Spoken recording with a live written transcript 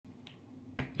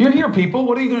You hear people,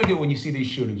 what are you going to do when you see these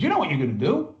shootings? You know what you're going to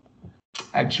do.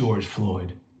 That George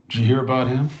Floyd, did you hear about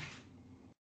him?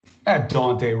 That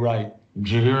Dante Wright,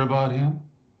 did you hear about him?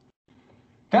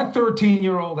 That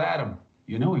 13-year-old Adam,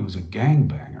 you know he was a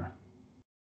gangbanger.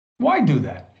 Why do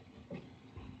that?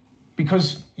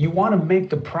 Because you want to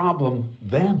make the problem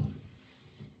them.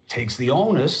 Takes the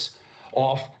onus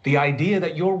off the idea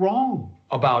that you're wrong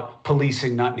about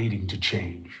policing not needing to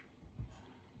change.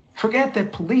 Forget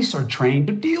that police are trained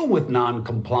to deal with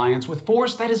non-compliance with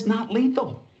force that is not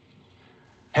lethal.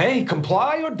 Hey,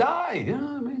 comply or die. You know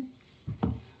what I mean?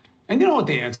 And you know what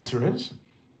the answer is?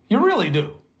 You really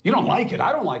do. You don't like it.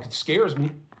 I don't like it. It scares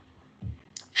me.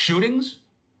 Shootings,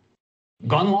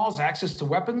 gun laws, access to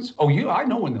weapons. Oh, I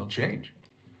know when they'll change.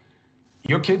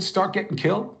 Your kids start getting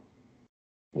killed.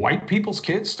 White people's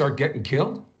kids start getting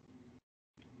killed.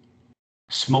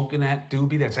 Smoking that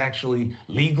doobie that's actually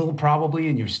legal probably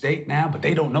in your state now, but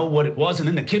they don't know what it was. And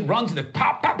then the kid runs and it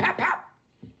pop, pop, pop, pop.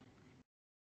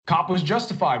 Cop was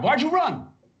justified. Why'd you run?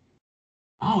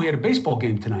 Oh, he had a baseball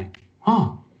game tonight.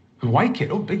 Huh. A white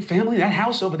kid. Oh, big family. That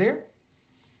house over there.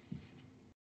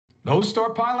 Those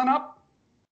start piling up.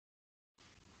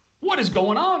 What is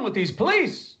going on with these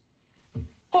police?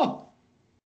 Oh,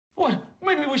 what?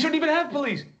 Maybe we shouldn't even have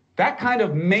police. That kind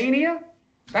of mania,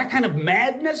 that kind of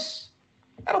madness,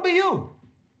 that'll be you.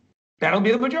 That'll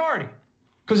be the majority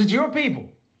because it's your people.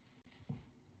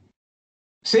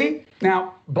 See?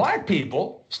 Now, black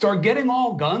people start getting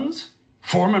all guns,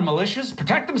 forming militias,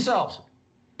 protect themselves.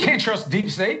 Can't trust deep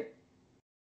state.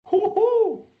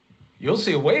 Hoo-hoo. You'll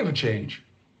see a wave of change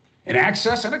in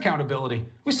access and accountability.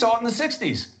 We saw it in the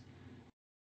 60s.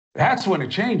 That's when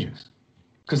it changes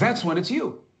because that's when it's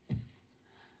you.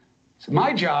 So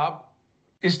my job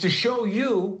is to show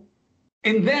you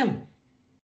in them.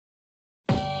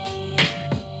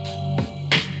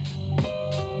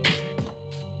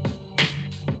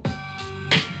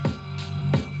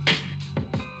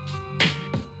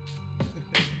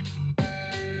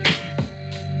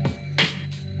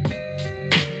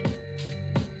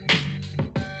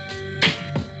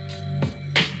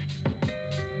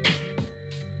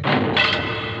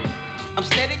 I'm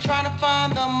steady trying to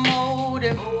find the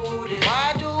motive.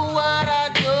 Why do what I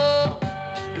do?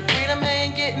 And freedom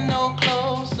ain't getting no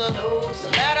closer. No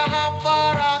matter how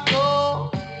far I go,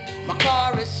 my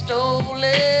car is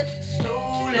stolen.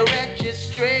 No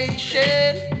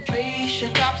registration.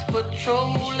 Cops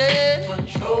patrolling.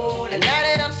 And now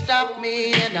they done stop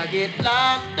me and I get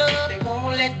locked up. They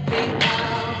won't let me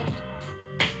out.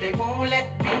 They won't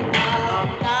let me out.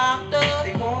 I'm locked up.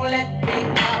 They won't let me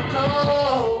out.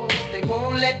 No. They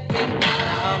won't let me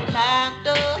out. I'm locked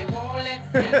up. They won't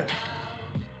let me out.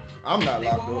 I'm not locked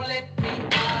They won't up. let me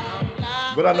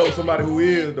out. But I know somebody who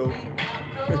is, though.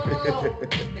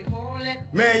 They won't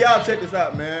let me Man, y'all check this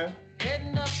out, man. out.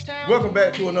 Welcome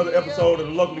back to another episode of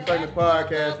the Locally Famous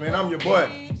Podcast, man. I'm your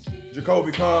boy,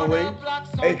 Jacoby Conway,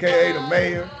 a.k.a. the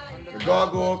Mayor, the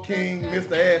Gargoyle King,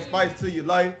 Mr. Add Spice to your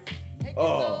life,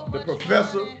 the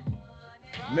Professor,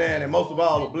 man, and most of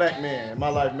all, a black man. My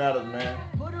life matters, man.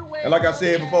 And like I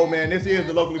said before, man, this is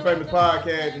the Locally Famous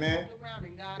Podcast, man.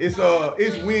 It's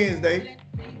Wednesday.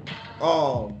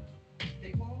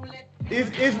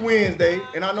 It's Wednesday,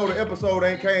 and I know the episode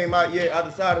ain't came out yet. I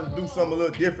decided to do something a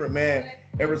little different, man,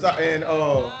 and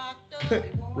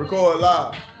record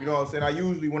live. You know what I'm saying? I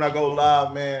usually, when I go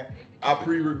live, man, I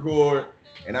pre-record,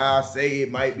 and I say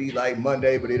it might be like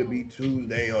Monday, but it'll be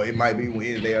Tuesday, or it might be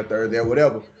Wednesday or Thursday or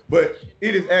whatever. But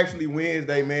it is actually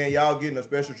Wednesday, man. Y'all getting a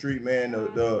special treat, man.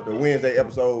 The Wednesday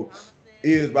episode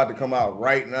is about to come out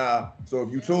right now. So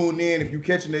if you tuned in, if you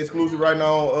catching the exclusive right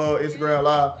now on Instagram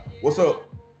Live, what's up?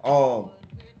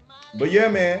 But yeah,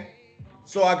 man.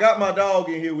 So I got my dog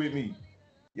in here with me.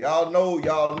 Y'all know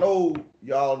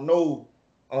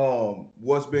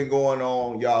what's been going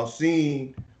on. Y'all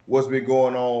seen what's been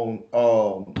going on.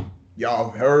 Y'all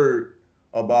heard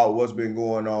about what's been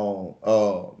going on.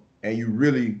 And you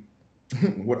really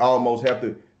would almost have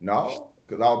to, no,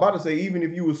 because I was about to say, even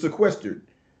if you were sequestered,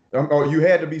 or you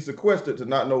had to be sequestered to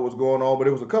not know what's going on, but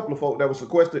it was a couple of folk that were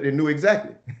sequestered and knew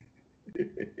exactly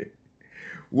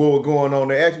what was going on.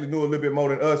 They actually knew a little bit more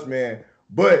than us, man.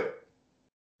 But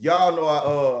y'all know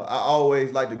I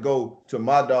always like to go to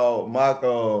my dog,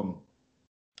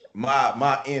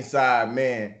 my inside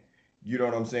man. You know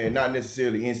what I'm saying? Not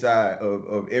necessarily inside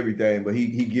of everything, but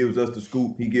he gives us the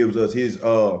scoop. He gives us his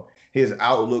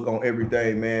outlook on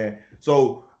everything, man.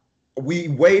 So we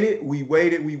waited. We've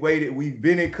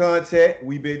been in contact.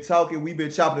 We've been talking. We've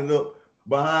been chopping it up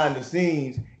behind the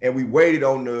scenes, and we waited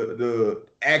on the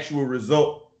actual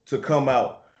result to come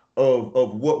out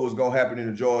of what was gonna happen in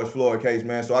the George Floyd case,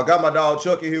 man. So I got my dog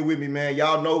Chuck in here with me, man.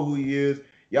 Y'all know who he is.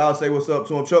 Y'all say what's up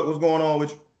to him. Chuck, what's going on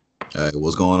with you? Hey,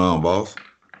 what's going on, boss?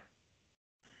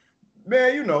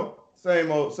 Man, you know,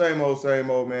 same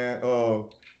old, man.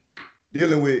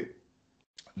 Dealing with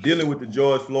the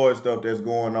George Floyd stuff that's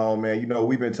going on, man. You know,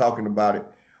 we've been talking about it.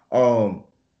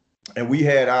 And we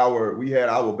had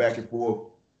our back and forth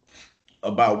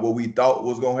about what we thought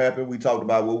was gonna happen. We talked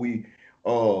about what we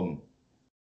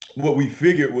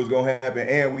figured was gonna happen,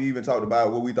 and we even talked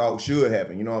about what we thought should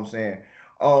happen. You know what I'm saying?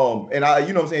 And I,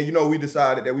 you know what I'm saying, you know, we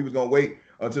decided that we was gonna wait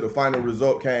until the final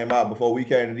result came out before we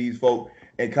came to these folks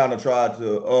and kind of tried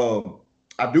to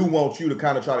I do want you to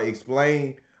kind of try to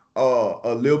explain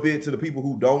a little bit to the people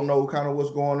who don't know kind of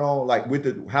what's going on, like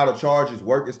with how the charges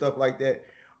work and stuff like that.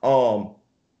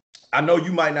 I know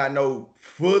you might not know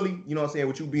fully, you know what I'm saying,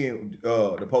 with you being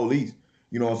the police,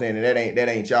 you know what I'm saying, and that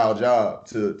ain't y'all job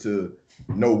to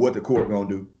know what the court gonna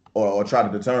do or try to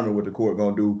determine what the court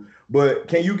gonna do. But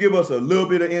can you give us a little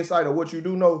bit of insight of what you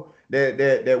do know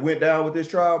that went down with this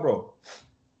trial, bro?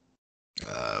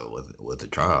 With the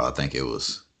trial, I think it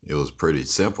was pretty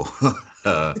simple.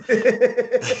 I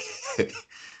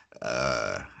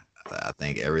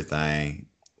think everything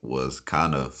was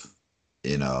kind of,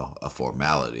 you know, a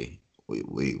formality.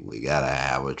 We gotta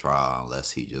have a trial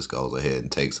unless he just goes ahead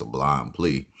and takes a blind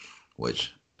plea,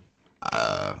 which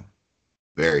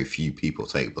very few people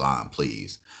take blind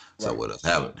pleas. Right. So with us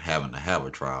having to have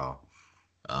a trial,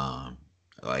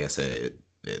 like I said,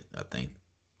 the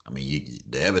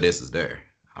evidence is there.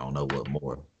 I don't know what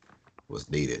more was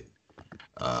needed.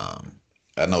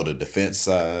 I know the defense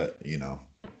side, you know,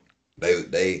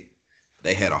 they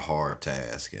had a hard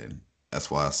task, and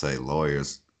that's why I say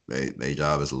lawyers, their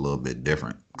job is a little bit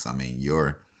different. Because I mean,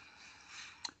 you're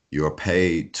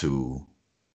paid to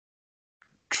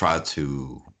try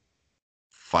to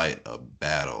fight a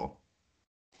battle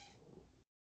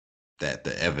that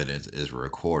the evidence is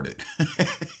recorded,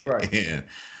 right, and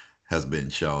has been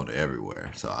shown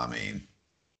everywhere. So I mean,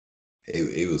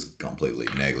 he was completely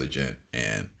negligent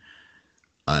and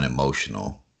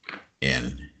unemotional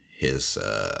in his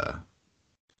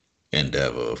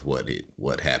endeavor of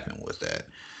what happened with that.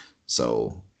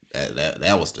 So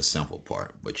that was the simple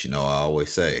part. But you know, I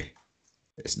always say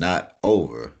it's not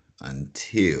over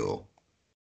until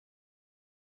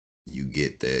you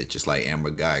get there. Just like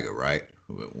Amber Geiger, right?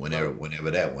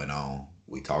 Whenever that went on,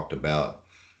 we talked about,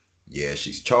 yeah,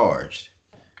 she's charged.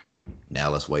 Now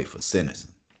let's wait for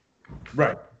sentencing.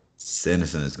 Right.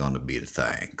 Sentencing is going to be the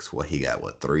thing. Cause he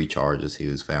got 3 charges he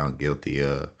was found guilty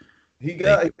of. He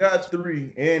got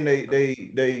 3, and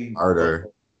they murder,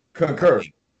 concur.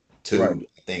 I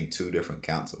think 2 different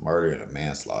counts of murder and a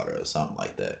manslaughter or something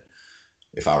like that,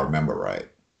 if I remember right.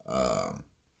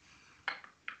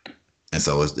 And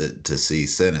so it's to see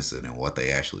sentencing and what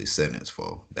they actually sentenced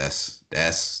for. That's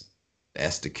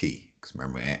the key. Because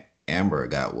remember, Amber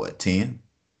got what, 10?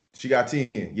 She got 10,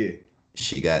 yeah.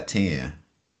 She got 10.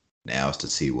 Now it's to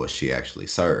see what she actually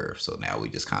served. So now we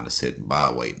just kind of sitting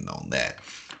by waiting on that.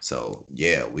 So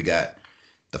yeah, we got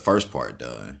the first part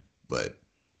done, but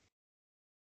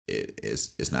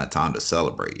it's not time to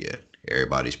celebrate yet.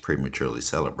 Everybody's prematurely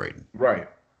celebrating. Right.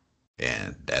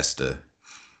 And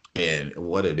and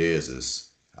what it is,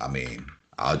 I mean,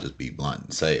 I'll just be blunt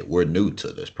and say it. We're new to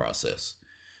this process.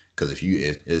 Because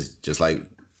it's just like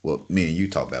what me and you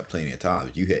talk about plenty of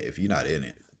times. If you're not in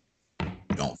it,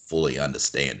 you don't fully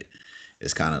understand it.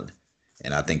 It's kind of,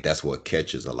 and I think that's what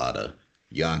catches a lot of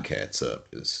young cats up,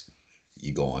 is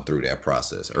you going through that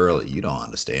process early. You don't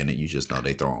understand it. You just know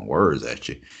they throwing words at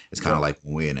you. It's kind of like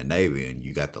when we're in the Navy and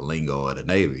you got the lingo of the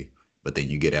Navy, but then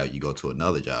you get out, you go to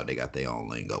another job, they got their own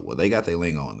lingo. Well, they got their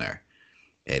lingo in there.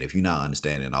 And if you're not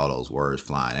understanding all those words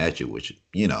flying at you, which,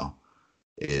 you know,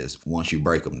 is once you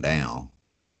break them down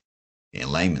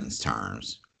in layman's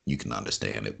terms, you can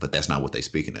understand it, but that's not what they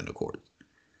speaking in the court.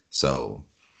 So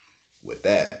with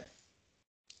that,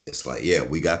 it's like, yeah,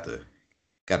 we got the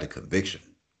conviction,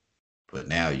 but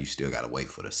now you still got to wait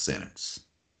for the sentence.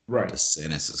 Right. The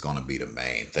sentence is going to be the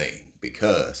main thing,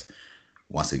 because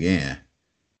once again,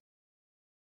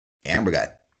 Amber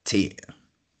got 10,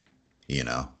 you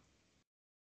know,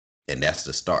 and that's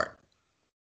the start.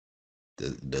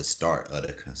 The start of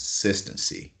the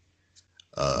consistency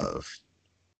of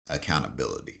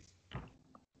accountability.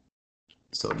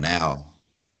 So now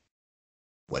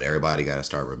what everybody got to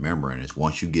start remembering is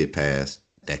once you get past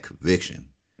that conviction,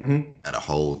 gotta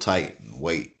hold tight and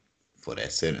wait for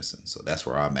that sentencing. So that's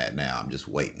where I'm at now. I'm just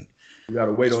waiting. You got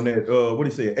to wait on that. What do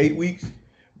you say? 8 weeks?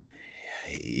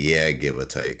 Yeah, give or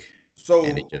take. So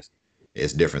and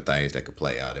it's different things that could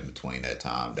play out in between that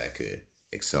time that could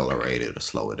accelerate it or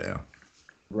slow it down.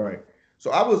 Right.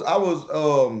 So I was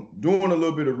doing a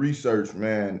little bit of research,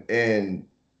 man, and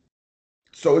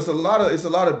so it's a lot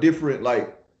of different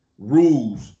like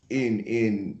rules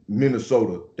in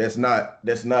Minnesota that's not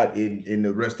in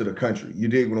the rest of the country. You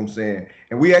dig what I'm saying?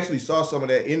 And we actually saw some of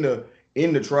that in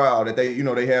the trial that they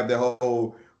have the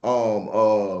whole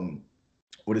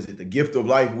what is it, the gift of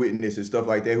life witness and stuff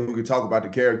like that, who could talk about the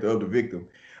character of the victim.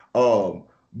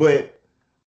 But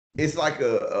it's like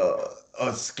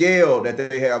a scale that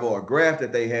they have, or a graph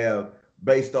that they have,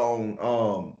 based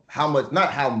on how much,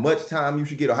 not how much time you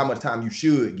should get or how much time you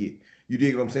should get. You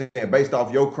dig what I'm saying? Based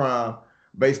off your crime,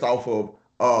 based off of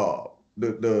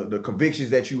the convictions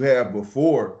that you have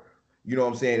before, you know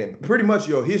what I'm saying, and pretty much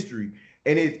your history.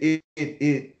 And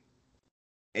it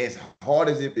as hard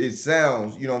as it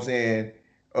sounds, you know what I'm saying,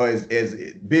 as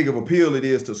big of appeal it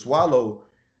is to swallow,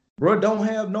 bro, don't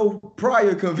have no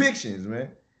prior convictions,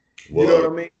 man. Well, you know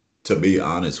what I mean? to be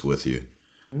honest with you,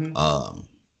 Mhm.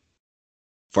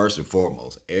 first and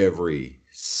foremost, every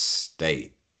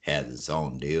state has its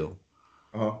own deal.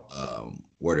 Uh-huh.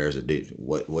 Where there's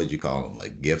what you call them,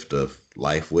 like gift of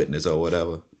life witness or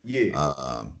whatever.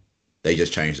 Yeah. They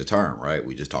just changed the term, right?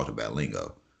 We just talked about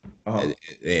lingo. Uh-huh.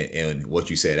 And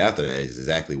what you said after that is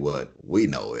exactly what we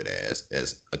know it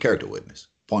as a character witness,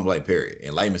 point blank, period.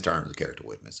 In layman's terms, a character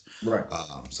witness. Right.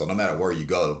 So no matter where you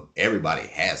go, everybody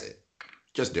has it,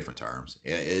 just different terms.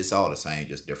 It's all the same,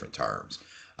 just different terms.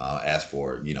 As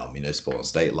for municipal and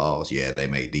state laws, yeah, they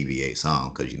may deviate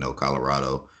some because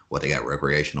Colorado, what they got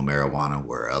recreational marijuana,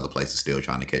 where other places still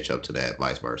trying to catch up to that,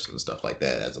 vice versa, and stuff like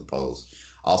that. As opposed,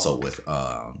 also with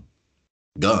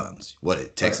guns,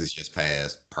 Texas just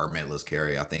passed permitless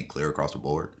carry, I think, clear across the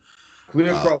board.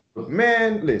 Clear across.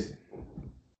 Man, listen.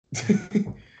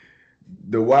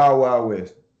 The Wild Wild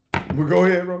West. Well, go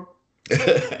ahead, bro.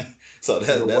 So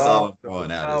that's all I'm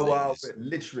throwing out. Wild West,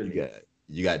 literally.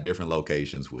 You got different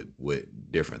locations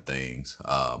with different things,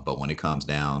 but when it comes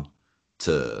down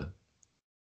to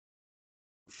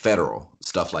federal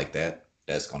stuff like that,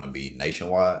 that's going to be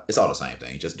nationwide. It's all the same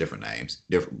thing, just different names,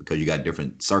 different because you got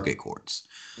different circuit courts.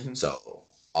 Mhm. So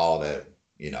all that,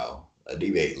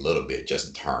 deviate a little bit just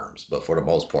in terms, but for the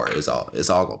most part, it's all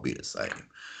going to be the same.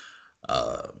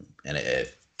 And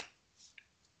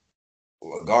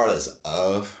regardless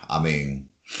of, I mean,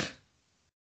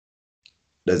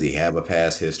 does he have a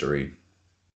past history,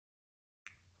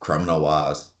 criminal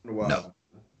wise? No.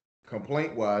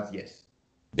 Complaint wise, yes.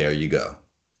 There you go.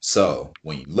 So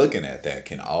when you're looking at that,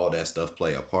 can all that stuff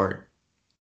play a part?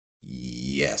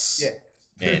 Yes. Yeah.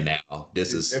 And now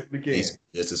this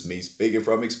is me speaking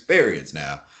from experience.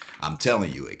 Now I'm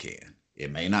telling you, it can.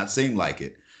 It may not seem like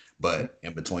it, but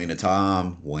in between the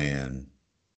time when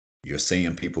you're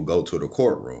seeing people go to the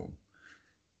courtroom,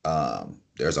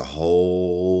 there's a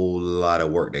whole lot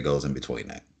of work that goes in between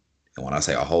that. And when I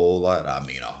say a whole lot, I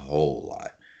mean a whole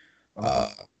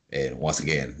lot. And once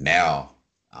again, now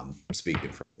I'm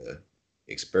speaking from the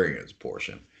experience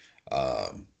portion.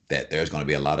 That there's going to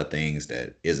be a lot of things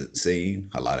that isn't seen,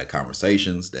 a lot of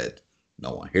conversations that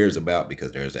no one hears about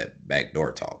because there's that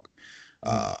backdoor talk.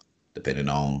 Depending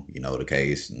on, the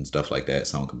case and stuff like that.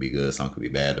 Some could be good, some could be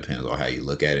bad, depends on how you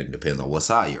look at it, and depends on what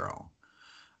side you're on.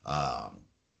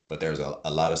 But there's a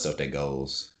lot of stuff that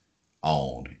goes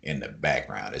on in the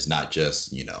background. It's not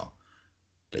just,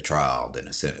 the trial, then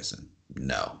the sentencing.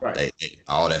 No, right.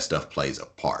 All that stuff plays a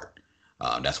part.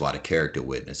 That's why the character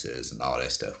witnesses and all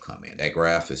that stuff come in. That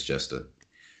graph is just a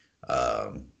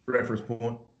reference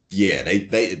point. Yeah,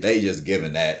 they just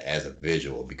given that as a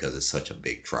visual because it's such a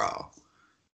big trial.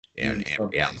 And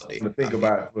reality, something to think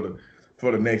about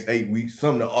for the next 8 weeks.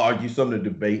 Something to argue, something to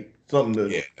debate, something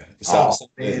to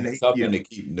something to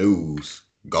keep news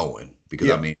going. Because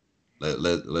Yeah. I mean,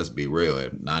 let's be real.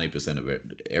 90% of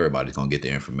it, everybody's gonna get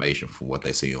the information from what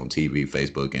they see on TV,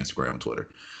 Facebook, Instagram, Twitter.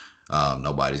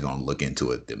 Nobody's gonna look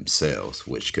into it themselves,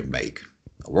 which could make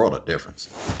a world of difference.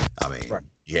 I mean, Right.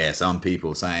 yeah, some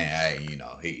people saying, "Hey,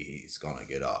 he's gonna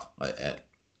get off." Like that.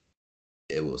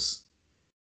 It was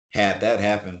had that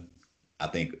happened, I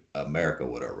think America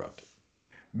would have erupted.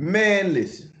 Man,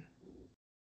 listen.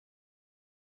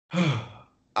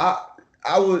 I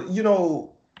would,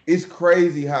 it's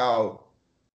crazy how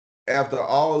after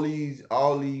all these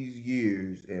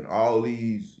years and all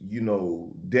these,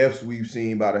 deaths we've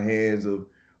seen by the hands of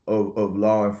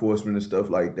law enforcement and stuff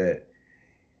like that,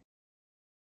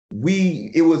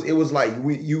 it was like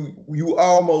you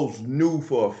almost knew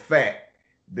for a fact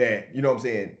that, you know what I'm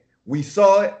saying, we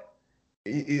saw it.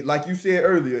 It like you said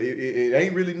earlier, it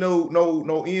ain't really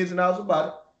no ins and outs about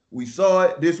it. We saw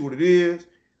it. This what it is.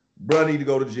 Bruh need to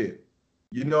go to jail.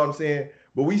 You know what I'm saying?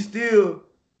 but we still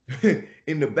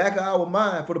in the back of our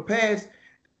mind for the past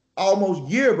almost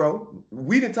year, bro.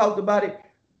 We done talked about it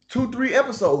 2-3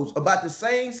 episodes about the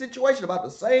same situation, about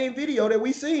the same video that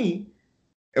we seen,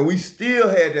 and we still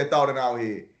had that thought in our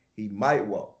head. He might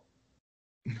walk.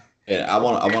 And I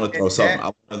want to throw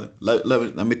something.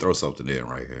 Let me throw something in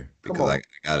right here because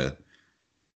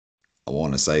I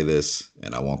want to say this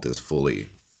and I want this fully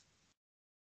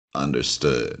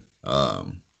understood.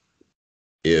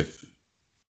 If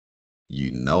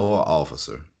you know an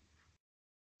officer,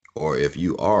 or if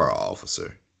you are an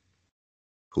officer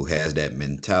who has that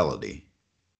mentality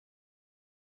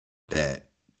that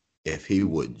if he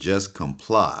would just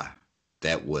comply,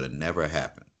 that would have never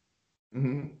happened.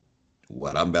 Mm-hmm.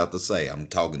 What I'm about to say, I'm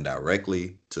talking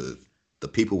directly to the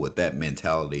people with that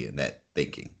mentality and that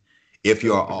thinking. If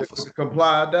you're an officer,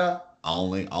 comply or die.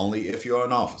 Only if you're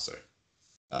an officer.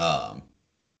 And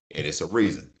it's a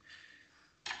reason.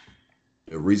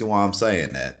 The reason why I'm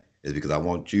saying that is because I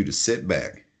want you to sit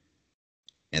back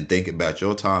and think about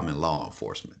your time in law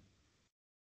enforcement.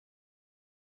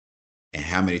 And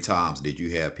how many times did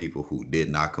you have people who did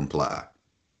not comply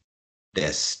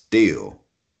that still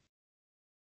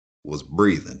was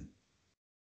breathing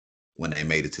when they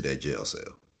made it to that jail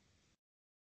cell?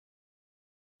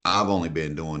 I've only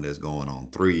been doing this going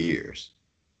on 3 years.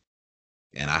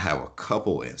 And I have a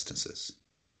couple instances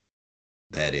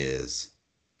that is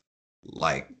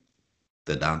like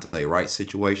the Dante Wright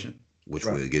situation, which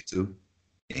we'll get to,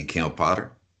 and Kim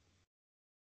Potter.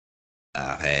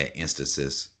 I've had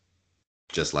instances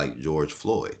just like George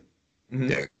Floyd. Mm-hmm.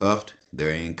 They're cuffed,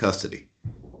 they're in custody.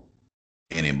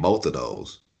 And in both of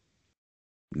those,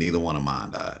 neither one of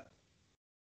mine died.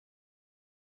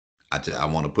 I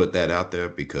want to put that out there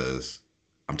because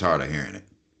I'm tired of hearing it,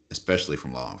 especially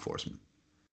from law enforcement.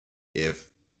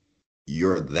 If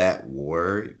you're that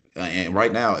worried, and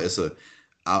right now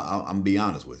I'm gonna be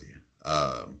honest with you.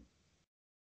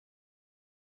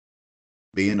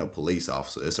 Being a police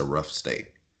officer, it's a rough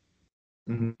state.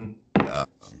 Mm-hmm.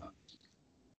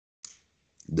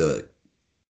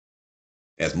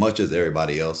 As much as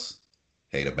everybody else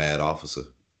hate a bad officer,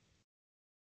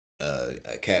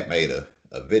 a cat made a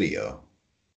video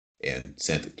and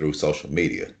sent it through social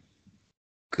media.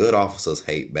 Good officers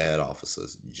hate bad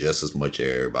officers just as much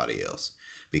as everybody else,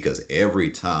 because every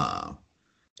time,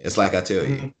 it's like I tell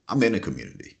you, I'm in the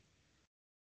community.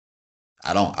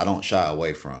 I don't shy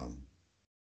away from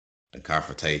the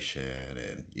confrontation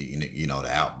and you know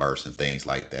the outbursts and things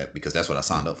like that, because that's what I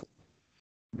signed up for.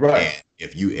 Right. And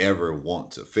if you ever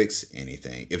want to fix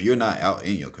anything, if you're not out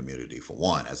in your community, for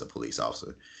one, as a police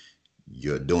officer,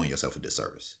 you're doing yourself a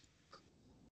disservice.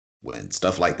 When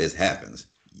stuff like this happens,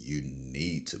 you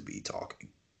need to be talking.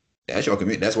 That's your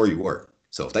community. That's where you work.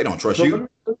 So if they don't trust you,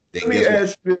 let me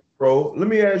ask you this, bro. Let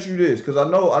me ask you this, because I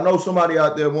know somebody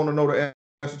out there want to know the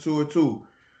answer to it too.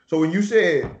 So when you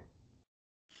said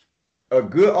a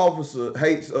good officer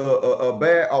hates a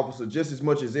bad officer just as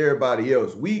much as everybody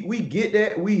else, we get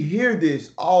that. We hear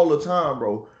this all the time,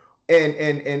 bro.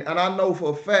 And I know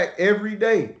for a fact every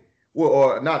day. Well,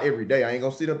 or not every day. I ain't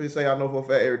gonna sit up and say I know for a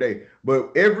fact every day. But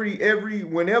every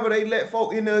whenever they let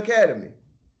folk in the academy,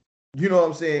 you know what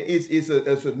I'm saying?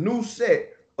 It's a new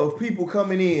set of people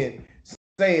coming in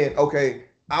saying, okay,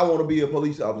 I want to be a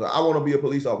police officer. I want to be a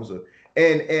police officer.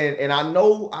 And I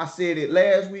know I said it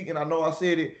last week, and I know I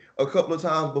said it a couple of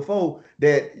times before,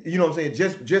 that, you know what I'm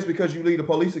saying, just because you leave the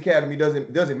police academy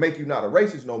doesn't make you not a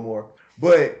racist no more.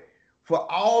 But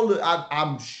for all the,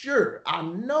 I'm sure, I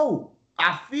know,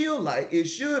 I feel like it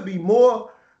should be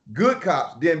more good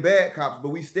cops than bad cops, but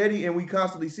we steady and we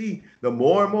constantly see the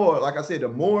more and more, like I said, the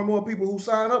more and more people who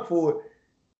sign up for it,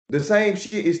 the same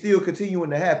shit is still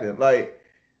continuing to happen. Like,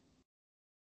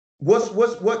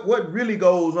 what really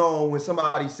goes on when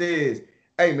somebody says,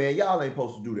 hey man, y'all ain't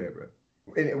supposed to do that, bro?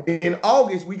 In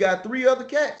August, we got 3 other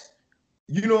cats,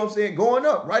 you know what I'm saying, going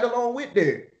up right along with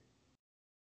that.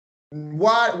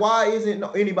 Why isn't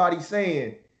anybody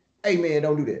saying, hey man,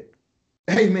 don't do that?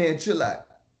 Hey man, chill out.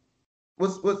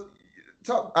 What's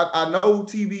talk? I know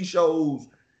TV shows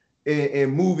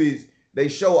and movies, they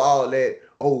show all that,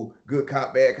 oh, good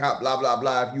cop, bad cop, blah blah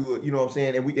blah. If you know what I'm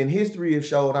saying, and we in history have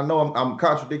shown. I know I'm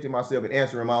contradicting myself and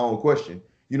answering my own question.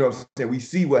 You know what I'm saying? We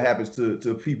see what happens to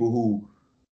people who,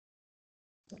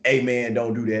 hey man,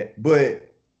 don't do that.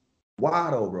 But why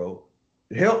though, bro?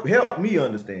 Help me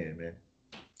understand, man.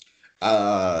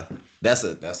 That's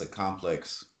a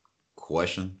complex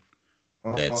question.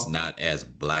 That's not as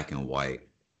black and white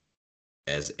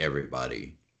as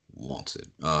everybody wants it.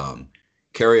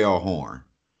 Carry Horn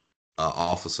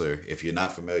officer. If you're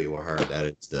not familiar with her, that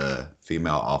is the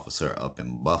female officer up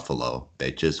in Buffalo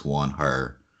that just won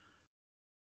her.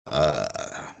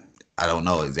 Uh, I don't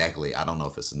know exactly. I don't know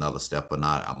if it's another step or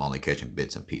not. I'm only catching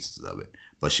bits and pieces of it.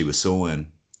 But she was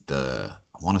suing I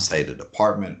want to say the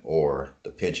department or the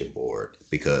pension board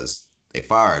because they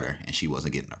fired her and she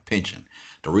wasn't getting her pension.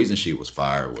 The reason she was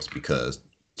fired was because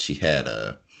she had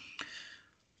a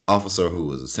officer who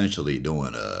was essentially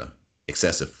doing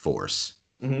excessive force.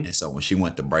 Mm-hmm. And so when she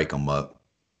went to break him up,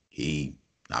 he,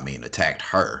 I mean, attacked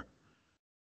her,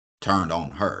 turned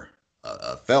on her.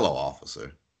 A fellow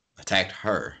officer attacked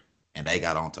her, and they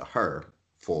got onto her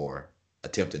for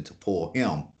attempting to pull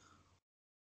him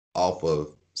off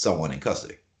of someone in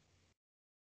custody.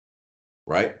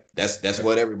 Right? That's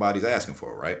what everybody's asking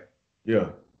for, right? Yeah.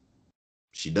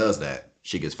 She does that,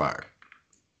 she gets fired.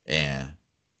 And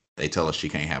they tell her she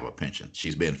can't have a pension.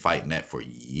 She's been fighting that for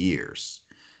years.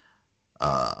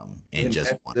 And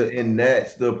just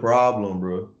that's the problem,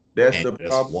 bro. That's and the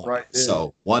problem right there.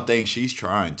 So one thing she's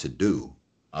trying to do,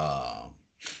 I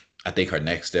think her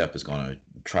next step is going to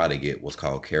try to get what's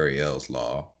called Carriel's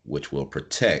law, which will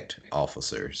protect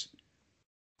officers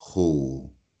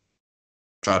who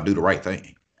try to do the right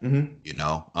thing. Mm-hmm. You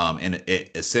know, and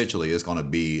it essentially is going to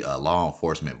be a law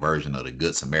enforcement version of the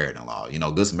Good Samaritan law. You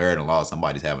know, Good Samaritan law is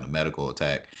somebody's having a medical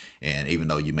attack, and even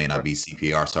though you may not be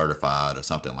CPR certified or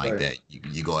something like that,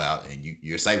 you go out and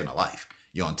you're saving a life.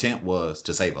 Your intent was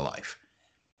to save a life.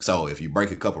 So if you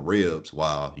break a couple ribs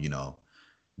while, you know,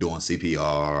 doing CPR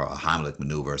or a Heimlich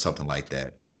maneuver or something like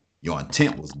that, your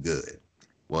intent was good.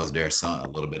 Was there a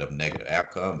little bit of negative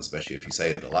outcome, especially if you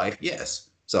saved a life? Yes.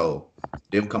 So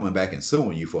them coming back and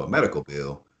suing you for a medical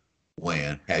bill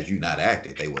when had you not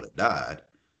acted, they would have died.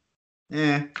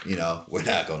 You know, we're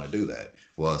not going to do that.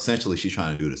 Well, essentially, she's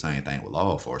trying to do the same thing with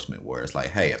law enforcement, where it's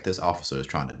like, hey, if this officer is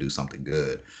trying to do something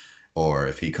good, or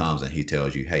if he comes and he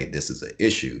tells you, hey, this is an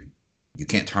issue, you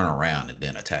can't turn around and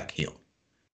then attack him.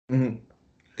 Mm-hmm.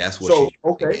 That's what. So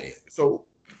okay. So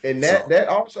and that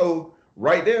also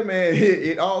right there, man,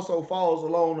 it also falls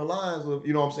along the lines of,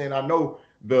 you know what I'm saying. I know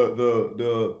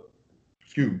the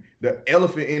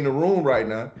elephant in the room right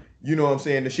now. You know what I'm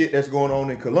saying, the shit that's going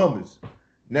on in Columbus.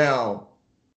 Now,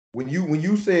 when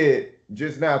you said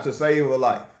just now to save a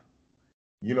life,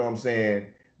 you know what I'm saying,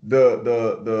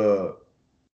 the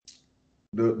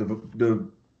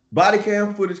body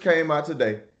cam footage came out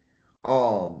today.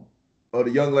 Of the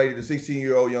young lady, the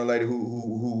 16-year-old young lady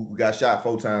who got shot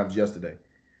 4 times yesterday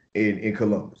in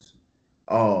Columbus.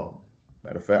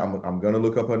 Matter of fact, I'm gonna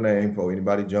look up her name before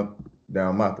anybody jump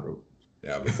down my throat.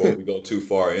 Now, before we go too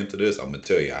far into this, I'm gonna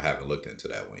tell you I haven't looked into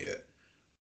that one yet.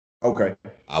 Okay.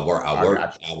 I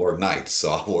work nights,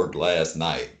 so I worked last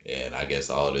night, and I guess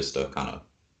all this stuff kind of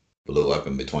blew up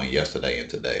in between yesterday and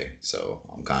today. So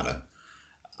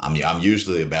I'm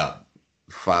usually about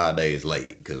 5 days late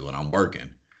because when I'm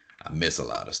working, I miss a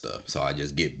lot of stuff. So I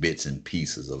just get bits and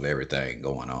pieces of everything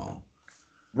going on.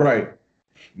 Right.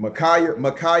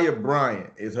 Ma'Khia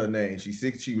Bryant is her name.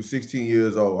 She was 16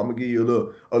 years old. I'm gonna give you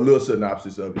a little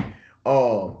synopsis of it.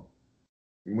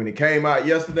 When it came out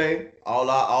yesterday,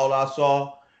 all I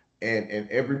saw and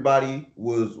everybody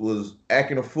was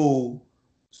acting a fool,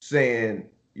 saying,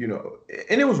 you know,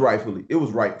 and it was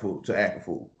rightful to act a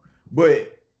fool.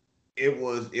 But it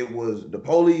was the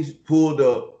police pulled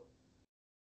up,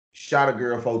 shot a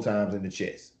girl 4 times in the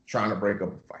chest, trying to break up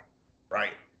a fight.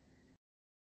 Right.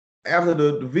 After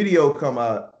the video come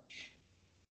out,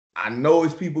 I know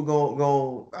it's people going,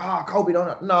 Kobe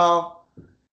don't know. No.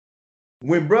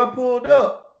 When bruh pulled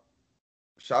up,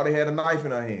 shawty had a knife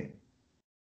in her hand.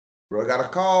 Bruh got a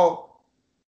call,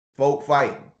 folk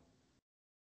fighting.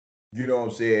 You know what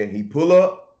I'm saying? He pull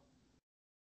up,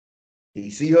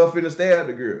 he see her finna stab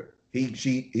the girl.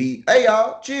 He, hey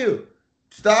y'all, chill,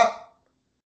 stop,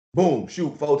 boom,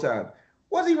 shoot 4 times.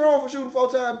 Was he wrong for shooting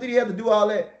 4 times? Did he have to do all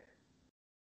that?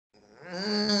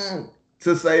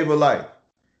 To save a life.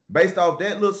 Based off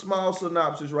that little small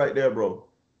synopsis right there, bro.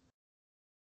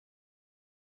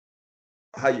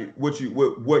 What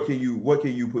can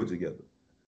you put together?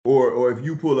 Or if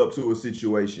you pull up to a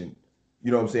situation,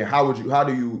 you know what I'm saying, how would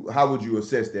you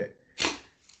assess that?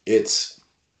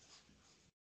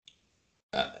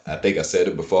 I think I said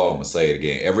it before, I'm gonna say it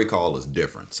again. Every call is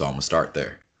different, so I'm gonna start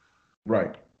there.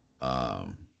 Right.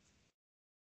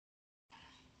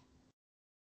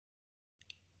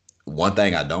 One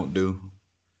thing I don't do,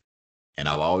 and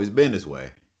I've always been this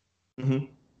way,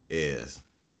 is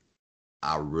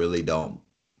I really don't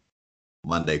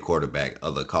Monday quarterback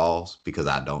other calls because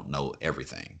I don't know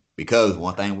everything. Because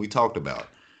one thing we talked about,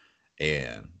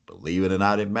 and believe it or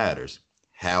not, it matters.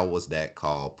 How was that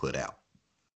call put out?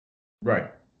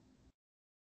 Right.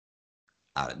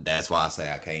 That's why I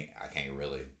say I can't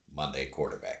really Monday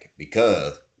quarterback it,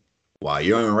 because while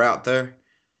you're en route there,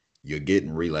 you're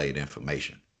getting relayed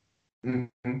information.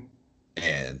 Mm-hmm.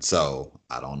 And so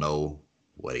I don't know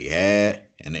what he had,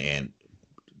 and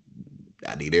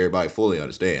I need everybody to fully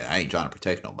understand. I ain't trying to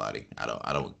protect nobody.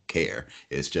 I don't care.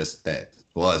 It's just that,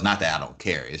 well, it's not that I don't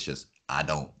care. It's just I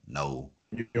don't know.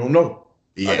 You don't know.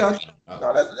 I Yeah. got you.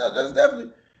 No, that's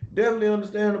definitely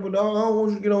understandable, dog. I don't want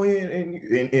you to get on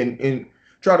here and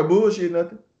try to bullshit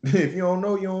nothing. If you don't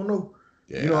know, you don't know.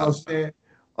 You know Yeah. what I'm saying?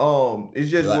 It's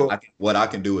just What I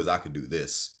can do is I can do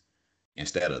this.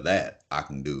 Instead of that, I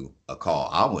can do a call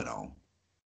I went on.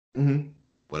 mhm.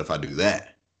 What if I do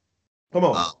that? Come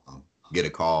on. Get a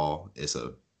call. It's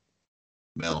a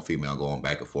male and female going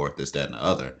back and forth, this, that, and the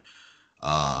other.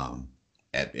 Um,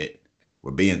 at it,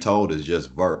 we're being told is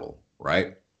just verbal,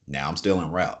 right? Now I'm still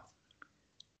en route.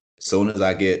 As soon as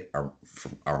I get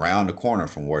around the corner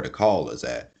from where the call is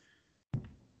at,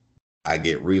 I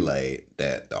get relayed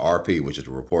that the RP, which is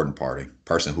the reporting party,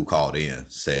 person who called in,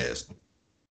 says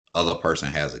other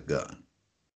person has a gun.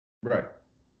 Right.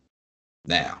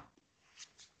 Now,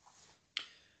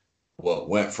 what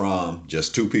went from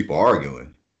just two people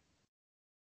arguing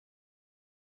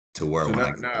to where So when I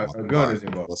now get a on, all gun right, is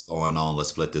involved. what's going on? Let's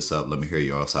split this up. Let me hear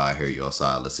your side, hear your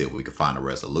side. Let's see if we can find a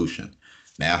resolution.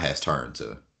 Now has turned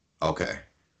to, okay,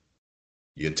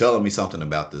 you're telling me something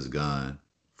about this gun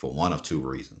for one of two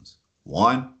reasons.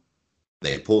 One,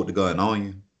 they pulled the gun on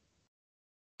you.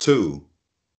 Two,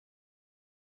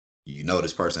 you know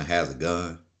this person has a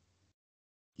gun.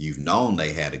 You've known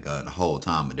they had a gun the whole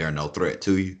time, and they're no threat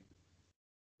to you.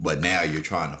 But now you're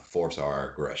trying to force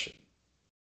our aggression.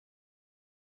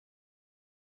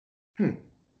 Hmm.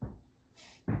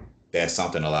 That's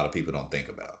something a lot of people don't think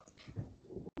about.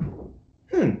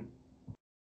 Hmm.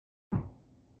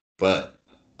 But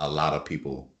a lot of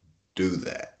people do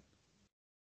that.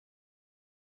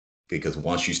 Because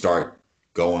once you start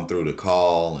going through the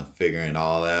call and figuring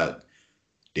all that,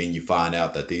 then you find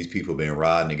out that these people been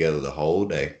riding together the whole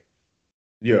day.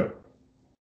 Yeah.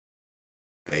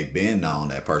 They've been known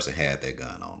that person had that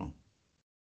gun on them.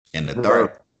 And the Right.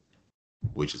 third,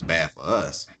 which is bad for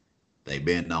us, they've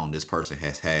been known this person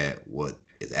has had what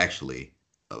is actually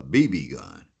a BB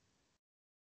gun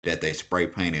that they spray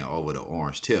painted over the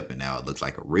orange tip, and now it looks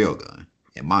like a real gun.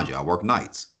 And mind you, I work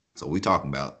nights. So we talking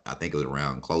about, I think it was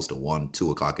around close to 1,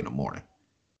 2 o'clock in the morning.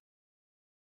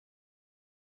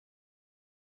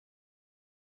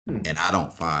 And I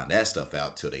don't find that stuff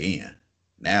out till the end.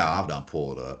 Now I've done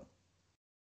pulled up.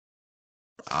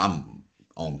 I'm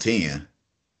on 10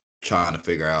 trying to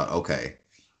figure out, okay,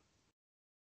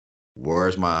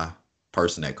 where's my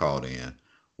person that called in?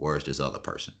 Where's this other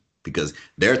person? Because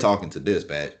they're talking to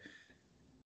dispatch.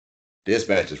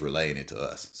 Dispatch is relaying it to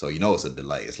us. So you know it's a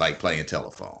delay. It's like playing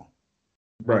telephone.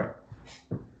 Right.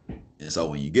 And so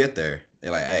when you get there,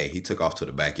 they're like, hey, he took off to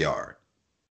the backyard.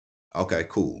 Okay,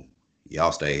 cool.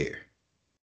 Y'all stay here.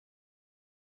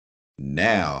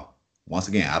 Now, once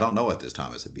again, I don't know at this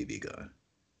time it's a BB gun.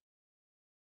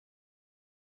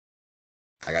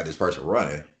 I got this person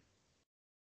running.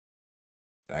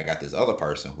 And I got this other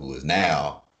person who is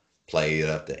now played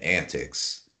up the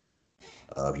antics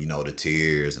of, you know, the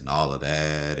tears and all of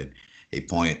that. And he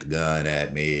pointed the gun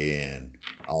at me and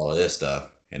all of this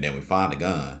stuff. And then we find the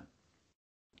gun.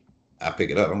 I pick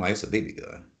it up. I'm like, it's a BB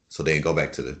gun. So then go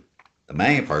back to the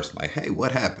main person, like, hey,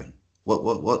 what happened?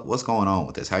 What's going on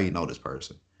with this? How you know this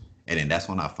person? And then that's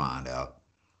when I find out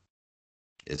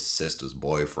it's sister's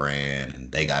boyfriend,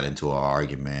 and they got into an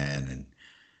argument, and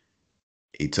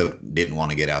he didn't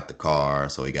want to get out the car,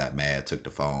 so he got mad, took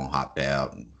the phone, hopped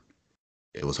out, and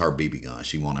it was her BB gun.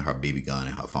 She wanted her BB gun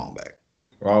and her phone back.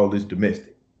 All this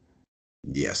domestic.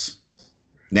 Yes.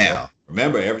 Now,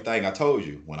 remember everything I told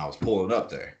you when I was pulling up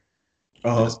there.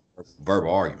 Uh-huh.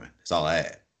 Verbal argument. That's all I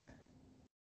had.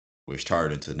 Which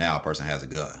turned into now a person has a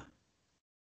gun.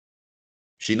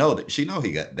 She know that's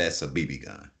a BB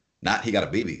gun. Not he got a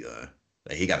BB gun,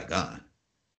 but he got a gun.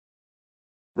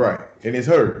 Right. And it's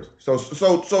hers. So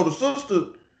the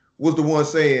sister was the one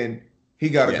saying he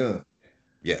got a gun.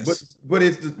 Yes. But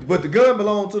the gun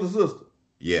belonged to the sister.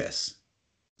 Yes.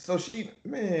 So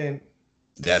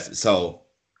That's so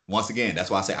once again,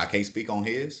 that's why I say I can't speak on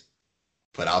his,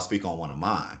 but I'll speak on one of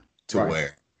mine to Right.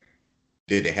 where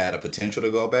did it have the potential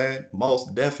to go bad?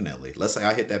 Most definitely. Let's say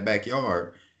I hit that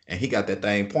backyard and he got that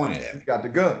thing pointed at he me. got the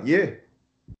gun. Yeah.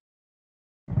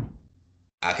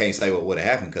 I can't say what would have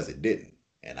happened because it didn't.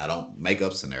 And I don't make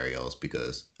up scenarios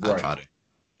because I try to,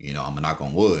 I'm gonna knock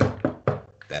on wood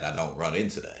that I don't run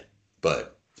into that.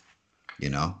 But,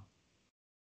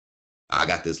 I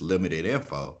got this limited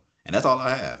info, and that's all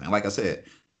I have. And like I said,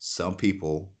 some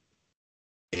people,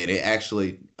 and it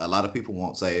actually, a lot of people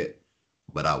won't say it,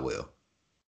 but I will.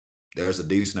 There's a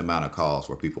decent amount of calls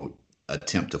where people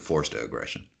attempt to force their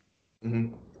aggression,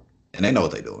 Mm-hmm. and they know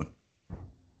what they're doing.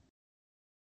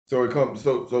 So it comes.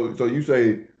 So you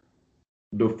say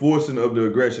the forcing of the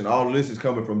aggression. All of this is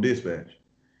coming from dispatch.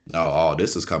 No, all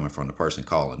this is coming from the person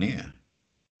calling in.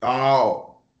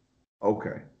 Oh,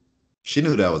 okay. She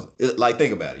knew that was like,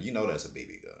 think about it. You know that's a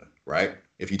BB gun, right?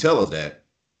 If you tell us that,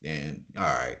 then all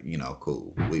right,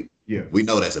 cool. We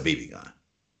know that's a BB gun.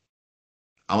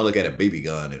 I'm gonna look at a BB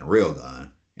gun and a real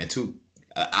gun, and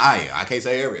I can't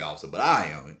say every officer, but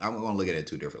I'm gonna look at it in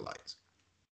two different lights.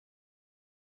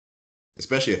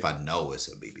 Especially if I know it's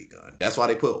a BB gun. That's why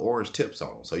they put orange tips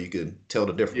on them, so you can tell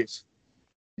the difference.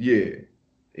 Yeah.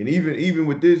 And even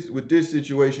with this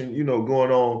situation,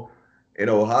 going on in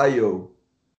Ohio,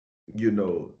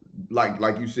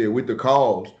 like you said, with the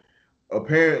calls,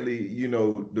 apparently,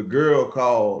 the girl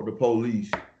called the police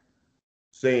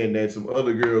saying that some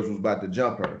other girls was about to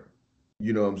jump her.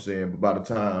 You know what I'm saying? But by the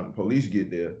time police get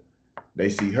there, they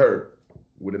see her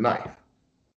with a knife.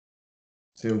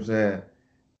 See what I'm saying?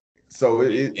 So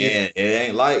it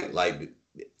ain't like,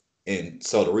 and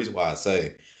so the reason why I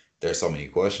say there's so many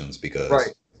questions because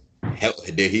right.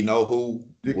 Did he know who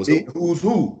was who's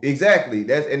who? Exactly.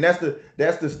 That's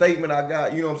the statement I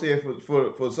got. You know what I'm saying?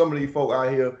 For some of these folk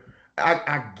out here,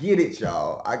 I get it,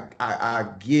 y'all. I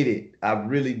get it. I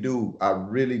really do. I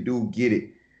really do get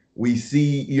it. We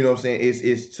see, you know what I'm saying?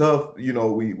 It's tough.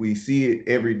 We see it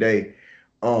every day.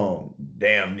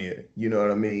 Damn near. You know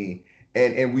what I mean?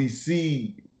 And we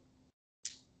see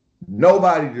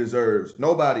nobody deserves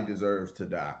to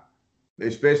die,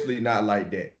 especially not like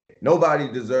that.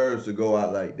 Nobody deserves to go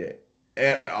out like that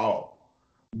at all.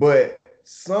 But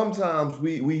sometimes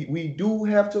we do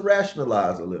have to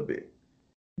rationalize a little bit.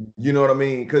 You know what I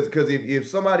mean? Because if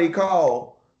somebody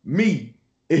call me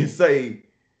and say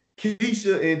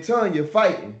Keisha and Tanya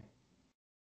fighting,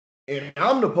 and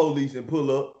I'm the police and pull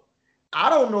up,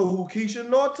 I don't know who Keisha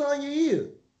nor Tanya is.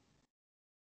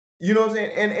 You know what I'm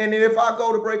saying? And if I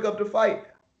go to break up the fight,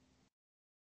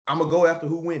 I'm gonna go after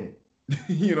who winning.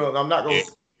 I'm not gonna.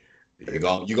 You're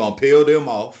gonna peel them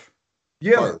off.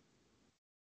 Yeah. First,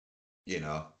 and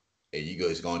you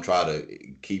guys gonna try to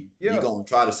keep. Yeah. You're gonna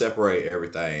try to separate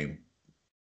everything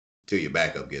till your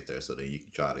backup get there, so that you can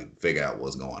try to figure out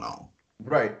what's going on.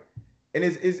 Right, and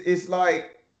it's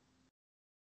like,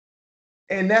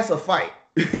 and that's a fight.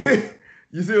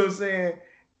 You see what I'm saying?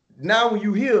 Now when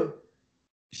you hear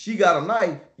she got a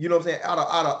knife, you know what I'm saying? Out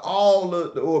of all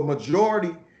or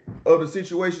majority of the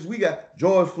situations, we got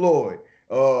George Floyd,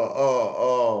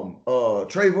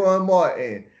 Trayvon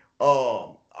Martin,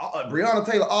 Breonna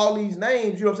Taylor, all these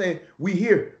names, you know what I'm saying? We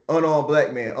hear unarmed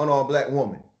black man, unarmed black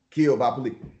woman killed by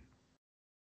police.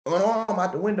 Unarmed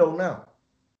out the window now.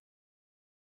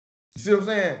 You see what I'm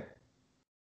saying?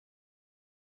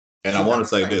 And I want to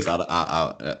say this,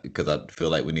 I because I feel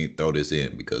like we need to throw this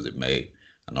in because it may.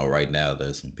 I know right now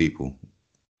there's some people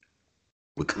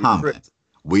with comments.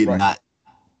 We not.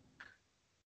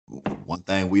 One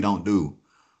thing we don't do,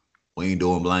 we ain't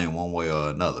doing blame one way or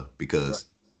another because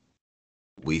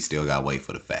we still got to wait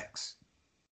for the facts.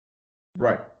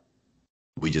 Right.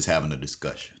 We just having a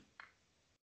discussion.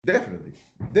 Definitely.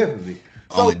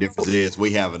 Only difference is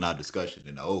we having our discussion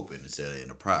in the open instead of in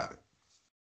the private.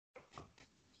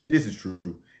 This is true.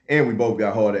 And we both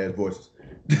got hard ass voices.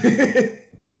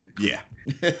 Yeah.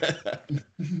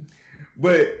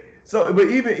 But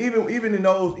even in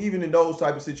those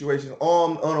type of situations,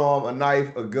 armed, unarmed, a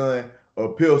knife, a gun, a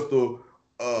pistol,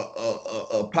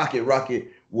 a pocket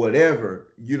rocket,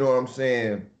 whatever, you know what I'm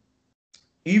saying?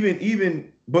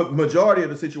 But majority of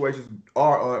the situations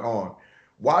are unarmed.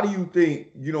 Why do you think,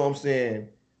 you know what I'm saying,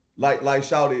 like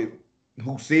shouted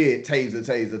who said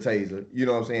taser, you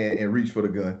know what I'm saying, and reach for the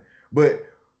gun. But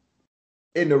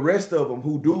in the rest of them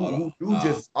who do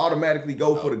just automatically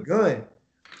go for the gun.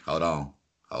 Hold on.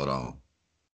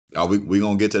 Are we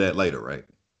gonna get to that later, right?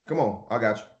 Come on, I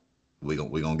got you. We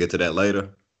gonna get to that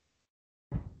later.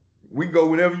 We can go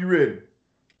whenever you're ready.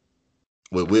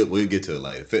 We'll get to it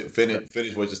later.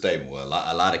 Finish what your statement was. A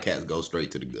lot of cats go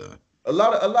straight to the gun. A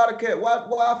lot of cats.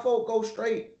 Why folk go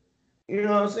straight? You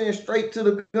know what I'm saying? Straight to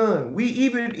the gun. We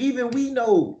even we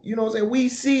know. You know what I'm saying? We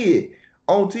see it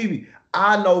on TV.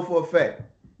 I know for a fact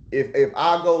if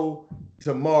I go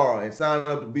tomorrow and sign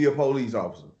up to be a police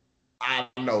officer, I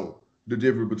know the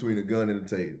difference between a gun and a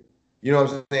taser. You know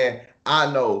what I'm saying?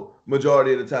 I know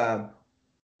majority of the time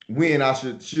when I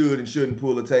should and shouldn't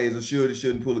pull a taser, should and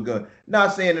shouldn't pull a gun.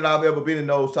 Not saying that I've ever been in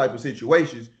those type of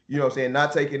situations, you know what I'm saying?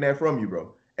 Not taking that from you,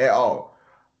 bro, at all.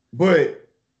 But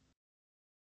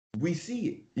we see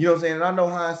it. You know what I'm saying? And I know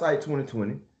hindsight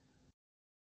 2020.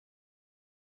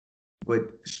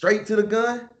 But straight to the